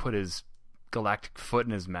 not put his galactic foot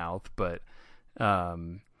in his mouth. But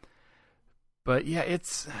yeah,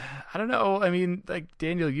 it's, I don't know. I mean, like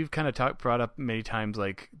Daniel, you've kind of brought up many times,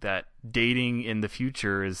 like that dating in the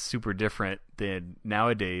future is super different than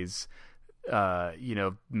nowadays.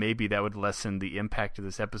 Maybe that would lessen the impact of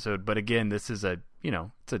this episode. But again, this is it's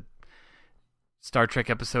a Star Trek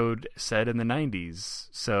episode set in the 90s.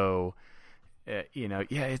 So,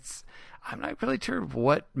 I'm not really sure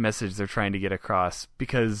what message they're trying to get across,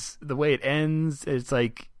 because the way it ends, it's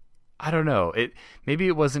like, I don't know. Maybe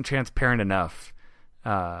it wasn't transparent enough.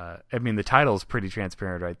 I mean, the title's pretty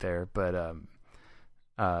transparent right there, but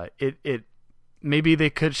it maybe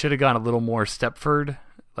they should have gone a little more Stepford,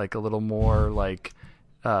 like a little more like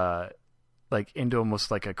into almost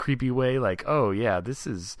like a creepy way, like, oh yeah, this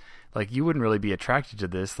is like, you wouldn't really be attracted to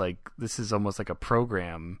this, like this is almost like a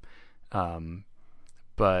program.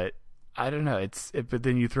 But I don't know. But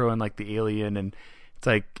then you throw in like the alien, and it's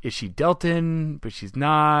like, is she Delton? But she's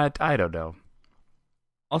not. I don't know.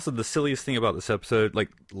 Also, the silliest thing about this episode, like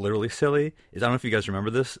literally silly, is I don't know if you guys remember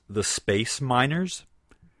this: the space miners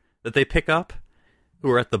that they pick up,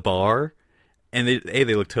 who are at the bar, and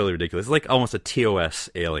they look totally ridiculous. It's like almost a TOS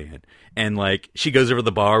alien, and like she goes over to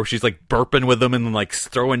the bar where she's like burping with them and like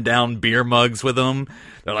throwing down beer mugs with them.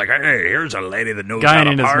 They're like, "Hey, here's a lady that knows how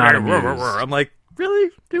to party." I'm like,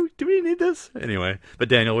 really? Do we need this? Anyway, but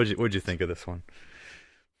Daniel, what'd you think of this one?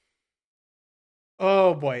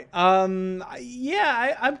 Oh boy. I'm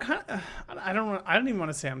kind of. I don't even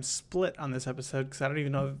want to say I'm split on this episode, because I don't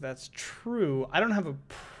even know that that's true. I don't have a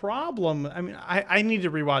problem. I mean, I need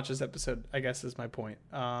to rewatch this episode, I guess, is my point.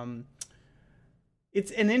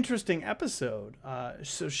 It's an interesting episode.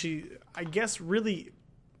 So I guess, really,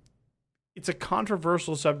 it's a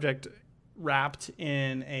controversial subject wrapped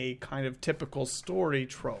in a kind of typical story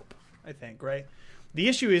trope, I think, right? The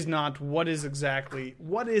issue is not what is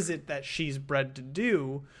it that she's bred to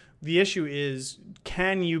do. The issue is,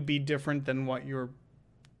 can you be different than what you're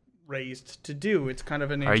raised to do. It's kind of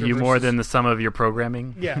a nature. Are you more than the sum of your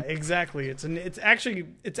programming? Yeah, exactly. It's actually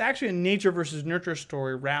a nature versus nurture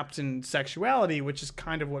story wrapped in sexuality, which is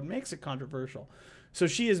kind of what makes it controversial. So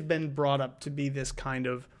she has been brought up to be this kind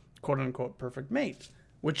of quote unquote perfect mate,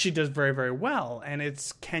 which she does very, very well. And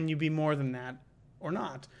it's, can you be more than that or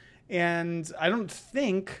not? And I don't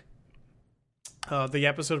think the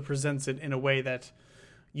episode presents it in a way that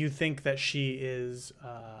you think that she is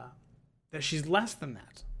that she's less than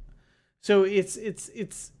that. So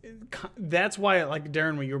that's why, like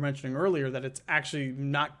Darren, what you were mentioning earlier, that it's actually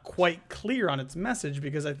not quite clear on its message,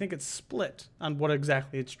 because I think it's split on what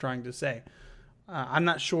exactly it's trying to say. I'm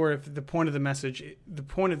not sure if the point of the message, the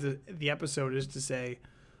point of the episode is to say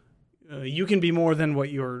you can be more than what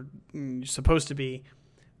you're supposed to be,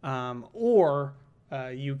 or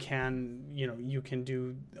you can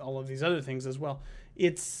do all of these other things as well.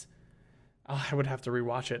 I would have to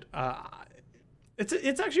rewatch it.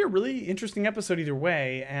 It's actually a really interesting episode either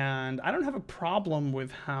way, and I don't have a problem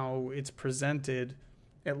with how it's presented,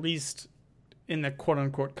 at least in the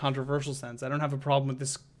quote-unquote controversial sense. I don't have a problem with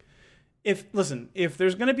this. If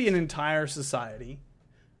there's going to be an entire society,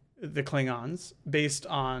 the Klingons, based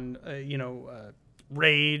on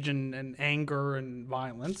rage and anger and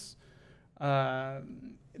violence,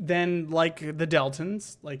 then like the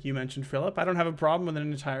Deltans, like you mentioned, Philip, I don't have a problem with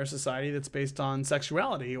an entire society that's based on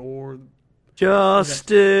sexuality or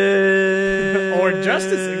justice. Or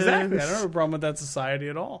justice, exactly. I don't have a problem with that society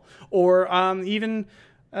at all. Or even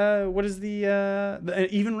what is the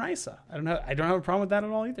even Risa? I don't have a problem with that at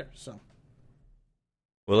all either. So,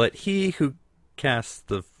 well, let he who cast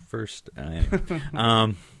the first.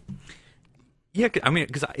 Yeah, I mean,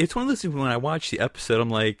 because it's one of those things when I watch the episode, I'm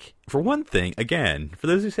like, for one thing, again, for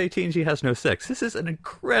those who say TNG has no sex, this is an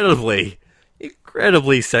incredibly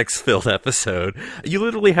sex-filled episode. You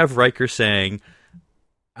literally have Riker saying,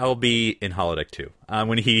 I'll be in holodeck 2.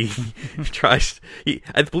 When he tries,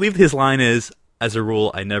 I believe his line is, as a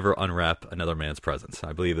rule, I never unwrap another man's presents.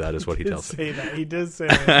 I believe that is what he tells me. He did say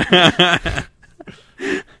that.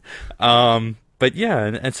 But yeah,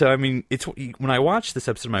 and so, I mean, it's when I watch this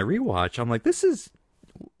episode, my rewatch, I'm like, this is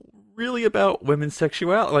really about women's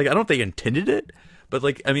sexuality. Like, I don't think they intended it, but,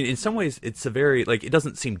 like, I mean, in some ways, it's a very, like, it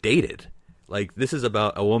doesn't seem dated. Like, this is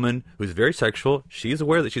about a woman who's very sexual. She's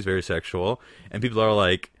aware that she's very sexual, and people are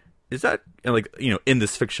like, is that, and like, in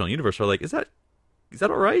this fictional universe, are like, is that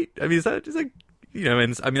all right? I mean, is that,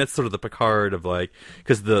 and I mean, that's sort of the Picard of, like,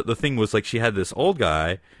 because the thing was, like, she had this old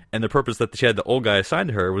guy, and the purpose that she had the old guy assigned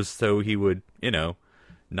to her was so he would,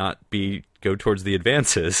 not go towards the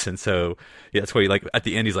advances. And so, yeah, that's why, like, at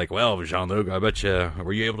the end, he's like, well, Jean-Luc, I bet you,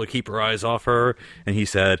 were you able to keep her eyes off her? And he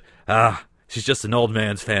said, she's just an old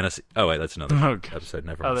man's fantasy. Oh, wait, that's another episode.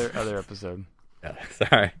 Never mind. Other episode. Yeah,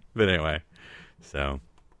 sorry. But anyway, so,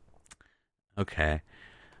 okay.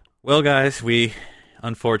 Well, guys, we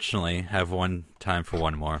unfortunately have time for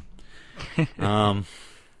one more. It's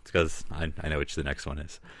because I know which the next one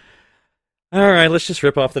is. All right, let's just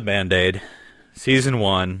rip off the Band-Aid. Season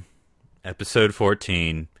 1, Episode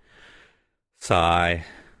 14, Sigh,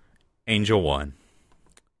 Angel 1.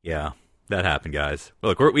 Yeah, that happened, guys.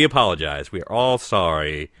 Look, we apologize. We are all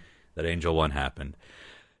sorry that Angel 1 happened.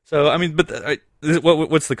 So, I mean, but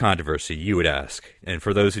what's the controversy, you would ask? And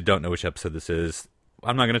for those who don't know which episode this is,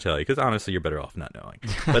 I'm not going to tell you, because honestly, you're better off not knowing.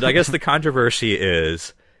 But I guess the controversy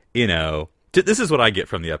is, this is what I get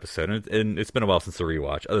from the episode, and it's been a while since the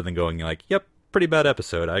rewatch, other than going like, yep, pretty bad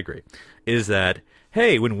episode, I agree, is that,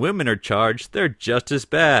 hey, when women are charged, they're just as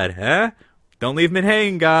bad, huh? Don't leave me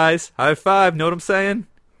hanging, guys. High five, know what I'm saying?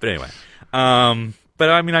 But anyway, but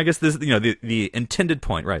I mean, I guess this, the intended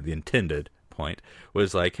point, right, the intended point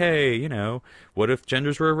was like, hey, what if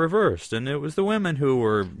genders were reversed and it was the women who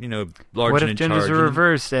were, large and in charge? What if genders were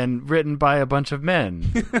reversed and written by a bunch of men?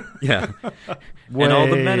 Yeah. And all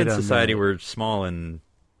the men in society were small and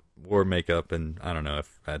wore makeup, and I don't know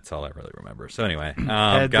if that's all I really remember. So anyway,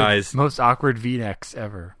 guys, the most awkward V-necks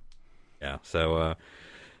ever. Yeah. So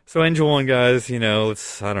Angel 1, guys,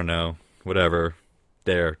 let's, I don't know, whatever.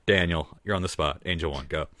 There, Daniel, you're on the spot. Angel 1,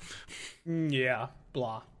 go. Yeah,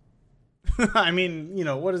 blah. I mean,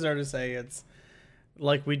 what is there to say? It's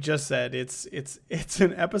like we just said. It's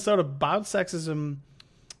an episode about sexism,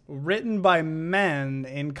 written by men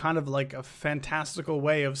in kind of like a fantastical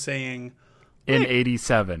way of saying. In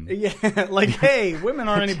 87. Yeah, like, hey, women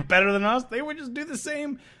aren't any better than us. They would just do the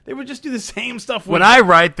same. They would just do the same stuff. When I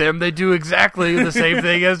write them, they do exactly the same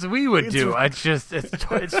thing as we would do. It's just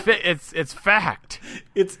it's fact.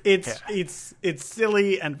 It's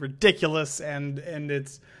silly and ridiculous, and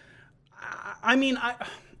it's. I mean,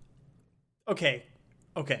 okay.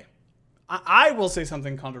 I will say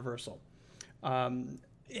something controversial.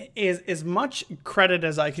 Is as much credit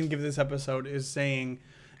as I can give this episode is saying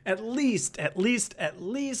at least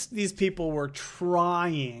these people were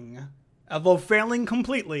trying, although failing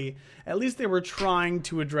completely, at least they were trying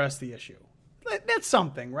to address the issue. That's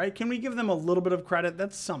something, right? Can we give them a little bit of credit?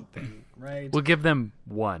 That's something, right? We'll give them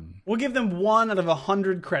 1. We'll give them 1 out of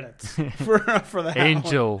 100 credits for the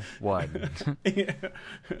Angel 1. Yeah.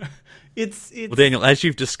 It's well, Daniel, as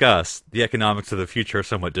you've discussed, the economics of the future are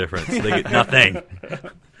somewhat different, so they get nothing.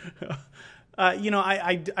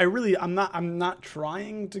 I'm not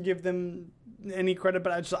trying to give them any credit,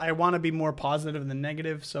 but I want to be more positive than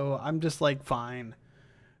negative, so I'm just like, fine.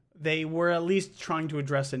 They were at least trying to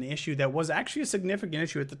address an issue that was actually a significant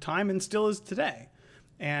issue at the time and still is today.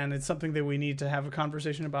 And it's something that we need to have a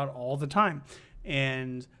conversation about all the time.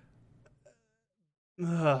 And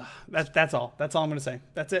that's all. That's all I'm going to say.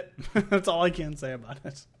 That's it. That's all I can say about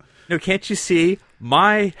it. No, can't you see?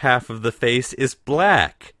 My half of the face is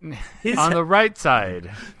black. On the right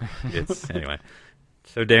side. Anyway.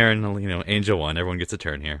 So Darren, Angel 1. Everyone gets a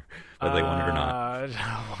turn here, whether they want it or not. I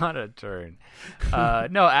don't want a turn.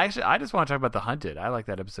 No, actually, I just want to talk about The Hunted. I like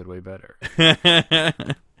that episode way better. Well,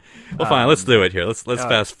 fine. Let's do it here. Let's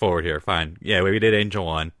fast forward here. Fine. Yeah, we did Angel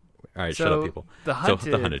 1. All right, shut up, people. The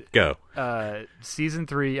Hunted, go. Season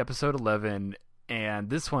 3, episode 11, and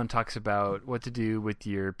this one talks about what to do with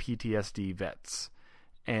your PTSD vets,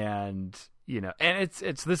 and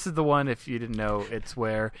this is the one, if you didn't know, it's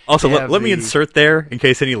where also let me insert there in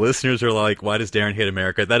case any listeners are like, why does Darren hate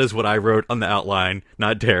America? That is what I wrote on the outline,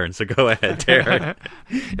 not Darren. So go ahead, Darren.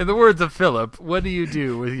 In the words of Philip, what do you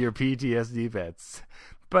do with your PTSD vets?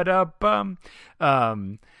 But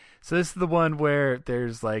so this is the one where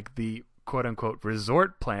there's like the quote unquote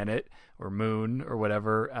resort planet or moon or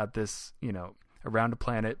whatever at this, around a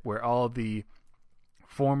planet where all of the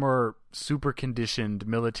former super conditioned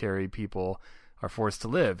military people are forced to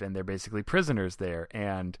live, and they're basically prisoners there.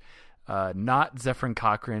 And not Zephyrin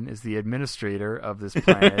Cochrane is the administrator of this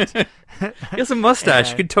planet. He has a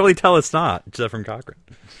mustache. You can totally tell it's not Zephyrin Cochrane.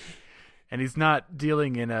 And he's not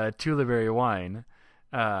dealing in a Tuliberry wine.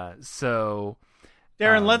 So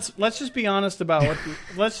Darren, let's just be honest about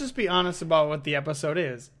what the episode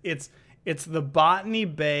is. It's the Botany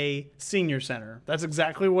Bay Senior Center. That's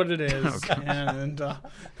exactly what it is. Okay. And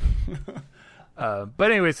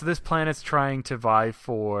but anyway, so this planet's trying to vie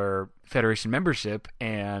for Federation membership,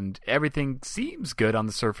 and everything seems good on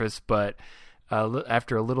the surface, but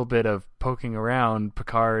after a little bit of poking around,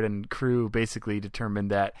 Picard and crew basically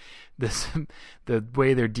determined that the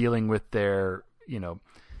way they're dealing with their,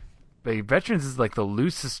 veterans is like the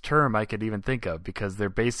loosest term I could even think of, because they're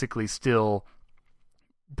basically still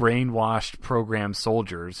brainwashed program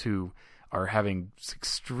soldiers who are having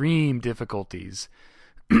extreme difficulties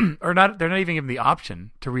or not. They're not even given the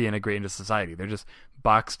option to reintegrate into society. They're just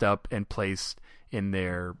boxed up and placed in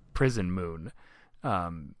their prison moon.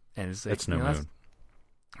 And it's like, that's no moon.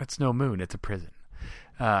 That's no moon. It's a prison.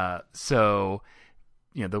 So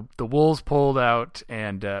the wolves pulled out,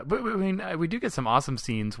 and but I mean, we do get some awesome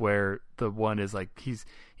scenes where the one is like he's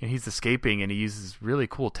escaping, and he uses really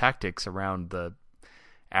cool tactics around the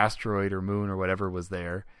asteroid or moon or whatever was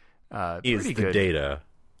there. Is the good data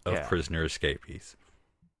of prisoner escapees.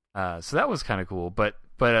 So that was kind of cool, but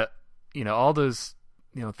all those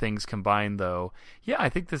things combined, though, I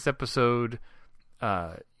think this episode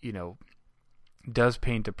does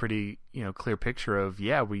paint a pretty clear picture of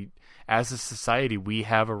we as a society we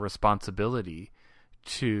have a responsibility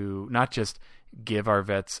to not just give our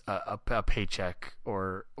vets a paycheck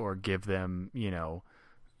or give them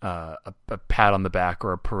a pat on the back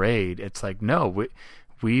or a parade. It's like, no,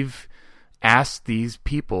 we've asked these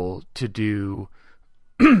people to do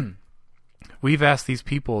we've asked these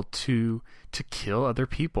people to kill other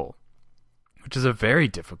people, which is a very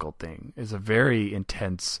difficult thing, is a very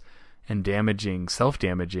intense and damaging,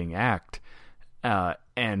 self-damaging act.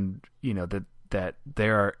 And that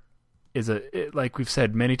there is like we've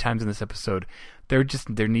said many times in this episode, there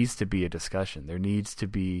needs to be a discussion. There needs to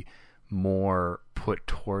be more put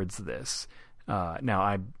towards this. Now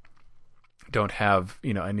I don't have,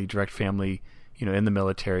 any direct family, in the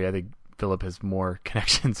military. I think Philip has more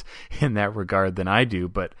connections in that regard than I do,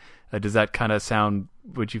 but does that kind of sound,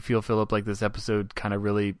 would you feel, Philip, like this episode kind of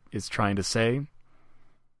really is trying to say?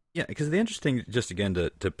 Yeah, because the interesting, just again,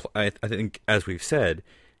 I think, as we've said,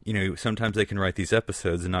 sometimes they can write these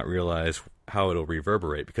episodes and not realize how it'll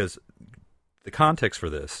reverberate, because the context for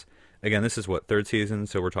this, again, this is what, third season,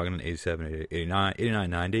 so we're talking in 87, 89,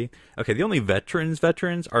 90. Okay, the only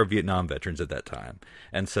veterans are Vietnam veterans at that time.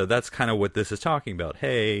 And so that's kind of what this is talking about.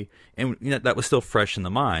 Hey, and that was still fresh in the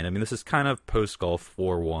mind. I mean, this is kind of post-Gulf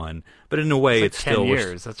War 1, but in a way it's 10 still... 10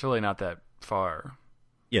 years. That's really not that far.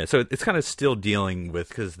 Yeah, so it's kind of still dealing with,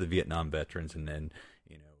 because the Vietnam veterans, and then,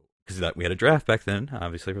 because we had a draft back then,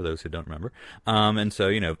 obviously, for those who don't remember. And so,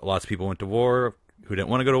 lots of people went to war who didn't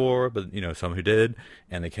want to go to war, but, some who did,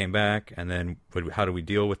 and they came back, and then how do we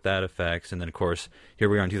deal with that effects? And then, of course, here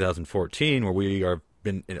we are in 2014, where we are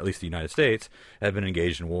been, at least the United States, have been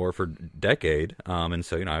engaged in war for a decade, and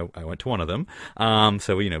so, I went to one of them,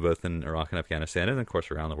 so, both in Iraq and Afghanistan, and, of course,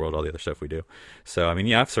 around the world, all the other stuff we do. So, I mean,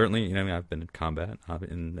 yeah, I've certainly, I've been in combat, and all that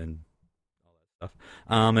stuff,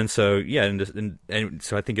 and so, yeah, and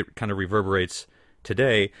so I think it kind of reverberates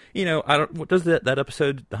today. I don't, does that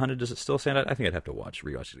episode, The Hunted, does it still stand out? I think I'd have to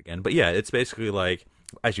rewatch it again, but yeah, it's basically like,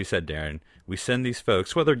 as you said, Darren, we send these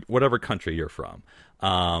folks, whatever country you're from,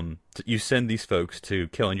 you send these folks to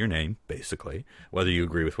kill in your name, basically, whether you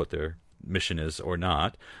agree with what their mission is or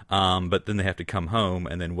not. But then they have to come home,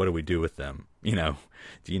 and then what do we do with them?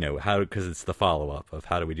 How? Because it's the follow-up of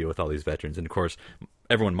how do we deal with all these veterans? And of course,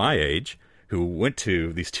 everyone my age who went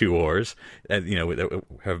to these two wars, and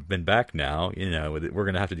have been back now. We're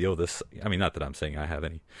going to have to deal with this. I mean, not that I'm saying I have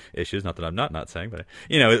any issues, not that I'm not saying, but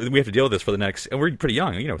we have to deal with this for the next. And we're pretty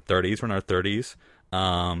young, 30s. We're in our 30s,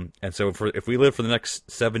 and so if we live for the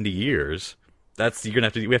next 70 years, we have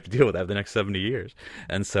to deal with that for the next 70 years.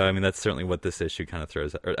 And so, I mean, that's certainly what this issue kind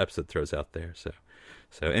of episode throws out there.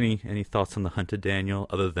 So any thoughts on The Hunted, Daniel?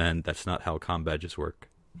 Other than that's not how comm badges work.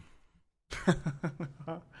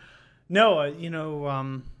 No, I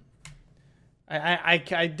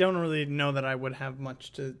don't really know that I would have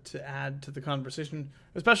much to add to the conversation,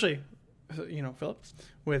 especially, Philip,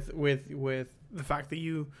 with the fact that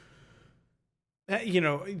you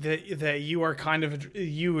you are kind of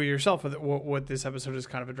you yourself what this episode is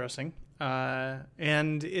kind of addressing,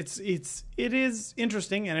 and it is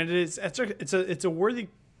interesting, and it's a worthy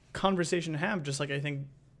conversation to have, just like I think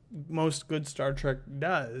most good Star Trek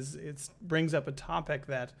does. It brings up a topic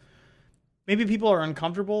that maybe people are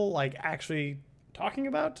uncomfortable actually talking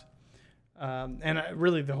about, and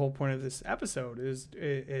really the whole point of this episode is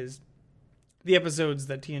the episodes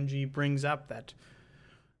that TNG brings up that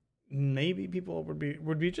maybe people would be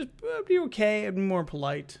okay and more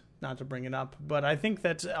polite not to bring it up. But I think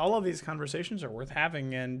that all of these conversations are worth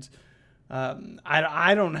having, and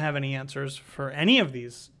I don't have any answers for any of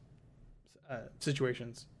these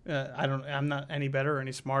situations. I'm not any better or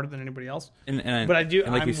any smarter than anybody else, but I do.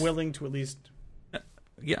 I'm willing to at least.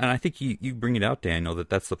 Yeah, and I think you bring it out, Daniel,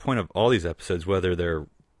 that's the point of all these episodes, whether they're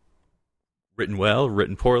written well,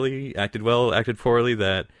 written poorly, acted well, acted poorly,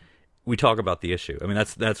 that we talk about the issue. I mean,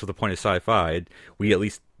 that's what the point of sci-fi. We at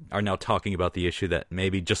least are now talking about the issue that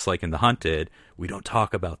maybe just like in The Hunted, we don't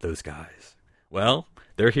talk about those guys. Well,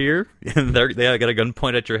 they're here, and they got a gun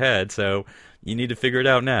point at your head, so you need to figure it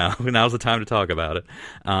out now. Now's the time to talk about it.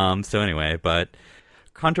 So anyway, but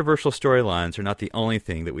controversial storylines are not the only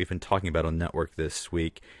thing that we've been talking about on Network this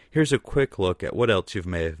week. Here's a quick look at what else you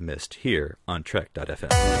may have missed here on Trek.fm.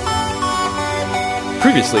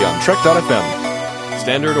 Previously on Trek.fm,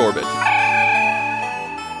 Standard Orbit.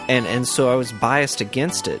 And so I was biased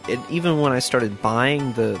against it. Even when I started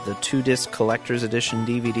buying the 2-disc collector's edition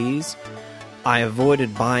DVDs, I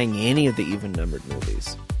avoided buying any of the even-numbered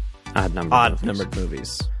movies. Odd-numbered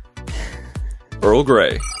movies. Earl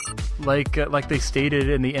Grey. Like they stated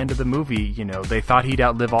in the end of the movie, they thought he'd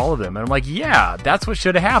outlive all of them. And I'm like, yeah, that's what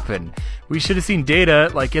should have happened. We should have seen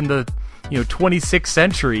Data, in the 26th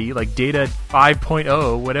century, Data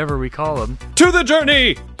 5.0, whatever we call him. To the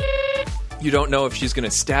journey! You don't know if she's going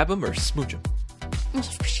to stab him or smooch him. Well,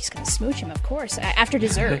 she's going to smooch him, of course, after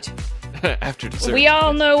dessert. After dessert. We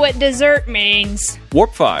all know what dessert means.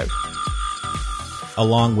 Warp 5.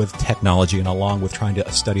 Along with technology and along with trying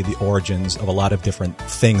to study the origins of a lot of different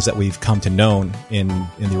things that we've come to know in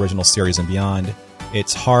the original series and beyond,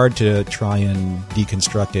 it's hard to try and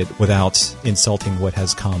deconstruct it without insulting what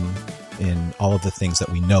has come in all of the things that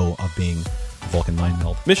we know of being Vulcan mind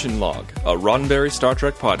meld. Mission Log, a Roddenberry Star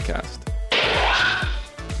Trek podcast.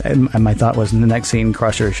 And my thought was, in the next scene,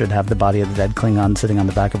 Crusher should have the body of the dead Klingon sitting on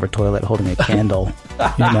the back of her toilet holding a candle.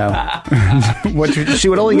 What she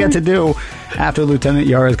would only get to do after Lieutenant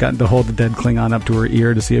Yara's gotten to hold the dead Klingon up to her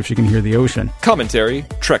ear to see if she can hear the ocean. Commentary,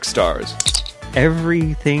 Trek Stars.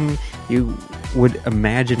 Everything you would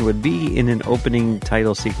imagine would be in an opening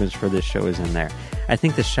title sequence for this show is in there. I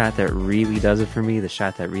think the shot that really does it for me, the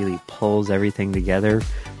shot that really pulls everything together,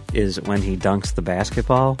 is when he dunks the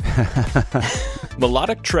basketball.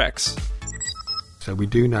 Melodic Treks. So we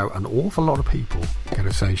do know an awful lot of people get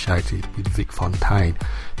associated with Vic Fontaine.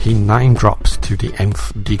 He name drops to the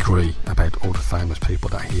nth degree about all the famous people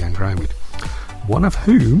that he hung around with. One of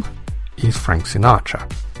whom is Frank Sinatra.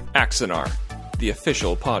 Axanar, the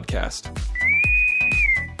official podcast.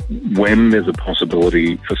 When there's a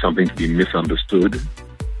possibility for something to be misunderstood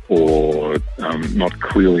or not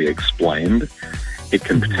clearly explained, it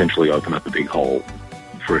can potentially open up a big hole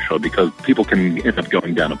for a show, because people can end up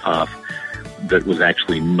going down a path that was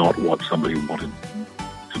actually not what somebody wanted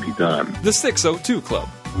to be done. The 602 Club.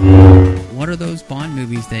 What are those Bond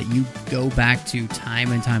movies that you go back to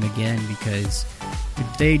time and time again because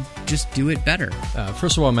they just do it better?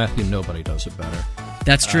 First of all, Matthew, nobody does it better.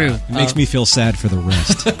 That's true. It makes me feel sad for the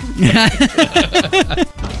rest.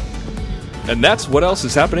 And that's what else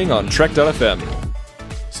is happening on Trek.fm.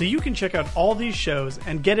 So you can check out all these shows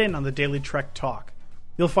and get in on the Daily Trek Talk.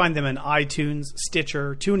 You'll find them in iTunes,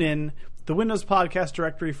 Stitcher, TuneIn, the Windows Podcast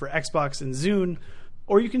Directory for Xbox and Zune,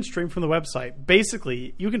 or you can stream from the website.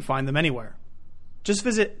 Basically, you can find them anywhere. Just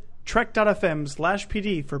visit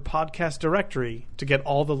trek.fm/PD for Podcast Directory to get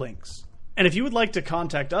all the links. And if you would like to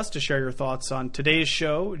contact us to share your thoughts on today's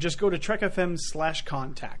show, just go to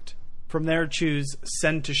trekfm/contact. From there, choose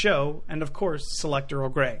Send to Show, and of course, select Earl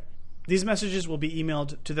Grey. These messages will be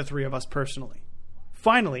emailed to the three of us personally.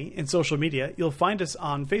 Finally, in social media, you'll find us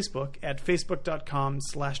on Facebook at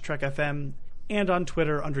facebook.com/TrekFM and on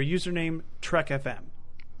Twitter under username TrekFM.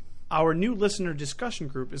 Our new listener discussion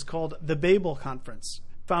group is called The Babel Conference,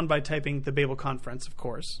 found by typing The Babel Conference, of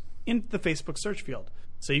course, in the Facebook search field,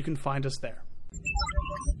 so you can find us there.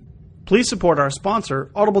 Please support our sponsor,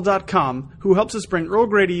 Audible.com, who helps us bring Earl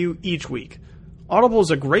Grey to you each week. Audible is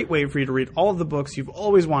a great way for you to read all of the books you've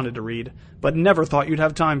always wanted to read, but never thought you'd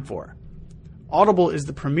have time for. Audible is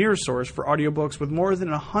the premier source for audiobooks with more than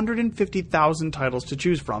 150,000 titles to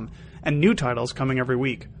choose from, and new titles coming every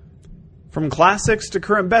week. From classics to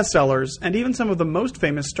current bestsellers, and even some of the most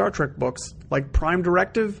famous Star Trek books like Prime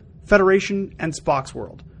Directive, Federation, and Spock's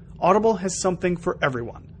World, Audible has something for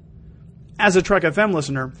everyone. As a Trek FM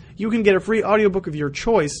listener, you can get a free audiobook of your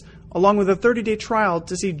choice, along with a 30-day trial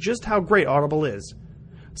to see just how great Audible is.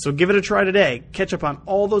 So give it a try today, catch up on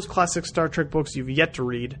all those classic Star Trek books you've yet to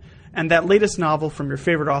read, and that latest novel from your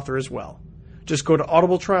favorite author as well. Just go to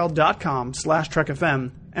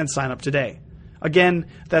audibletrial.com/TrekFM and sign up today. Again,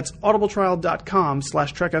 that's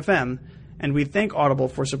audibletrial.com/TrekFM, and we thank Audible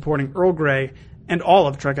for supporting Earl Grey and all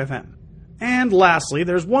of Trek FM. And lastly,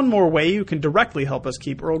 there's one more way you can directly help us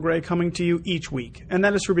keep Earl Grey coming to you each week, and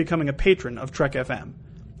that is for becoming a patron of Trek FM.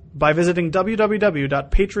 By visiting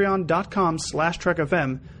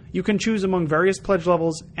www.patreon.com/TrekFM, you can choose among various pledge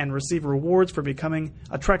levels and receive rewards for becoming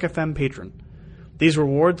a Trek FM patron. These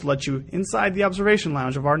rewards let you inside the observation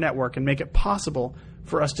lounge of our network and make it possible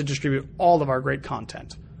for us to distribute all of our great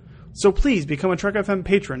content. So please become a Trek FM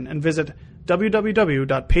patron and visit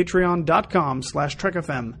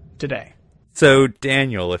www.patreon.com/TrekFM today. So,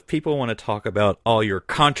 Daniel, if people want to talk about all your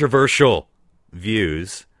controversial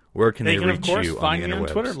views, where can they reach you on the interwebs? They can, of course, find me on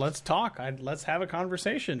Twitter. Let's talk. Let's have a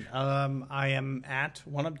conversation. I am at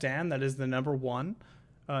OneUpDan. That is the number one,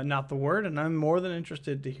 not the word. And I'm more than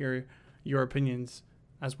interested to hear your opinions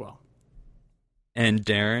as well. And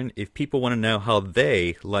Darren, if people want to know how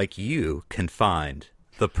they, like you, can find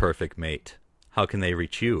the perfect mate, how can they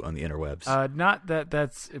reach you on the interwebs? Not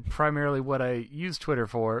that's primarily what I use Twitter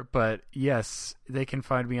for, but yes, they can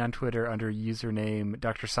find me on Twitter under username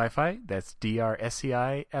Dr. Sci-Fi. That's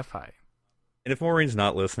DRSCIFI. And if Maureen's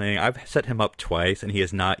not listening, I've set him up twice, and he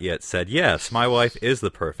has not yet said, yes, my wife is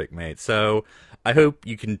the perfect mate. So I hope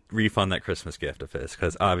you can refund that Christmas gift of his,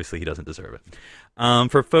 because obviously he doesn't deserve it.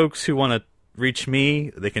 For folks who want to reach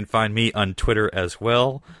me, they can find me on Twitter as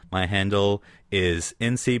well. My handle is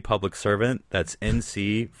NC Public Servant. That's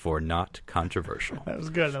NC for not controversial. That was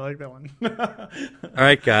good. I like that one. All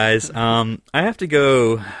right, guys. I have to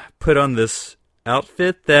go put on this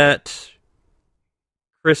outfit that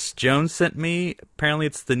Chris Jones sent me. Apparently,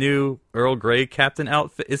 it's the new Earl Grey Captain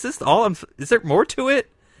outfit. Is this all? Is there more to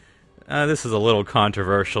it? This is a little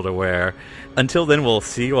controversial to wear. Until then, we'll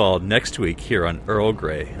see you all next week here on Earl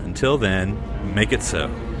Grey. Until then, make it so.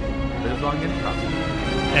 Live long and prosper.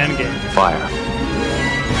 And game. Fire.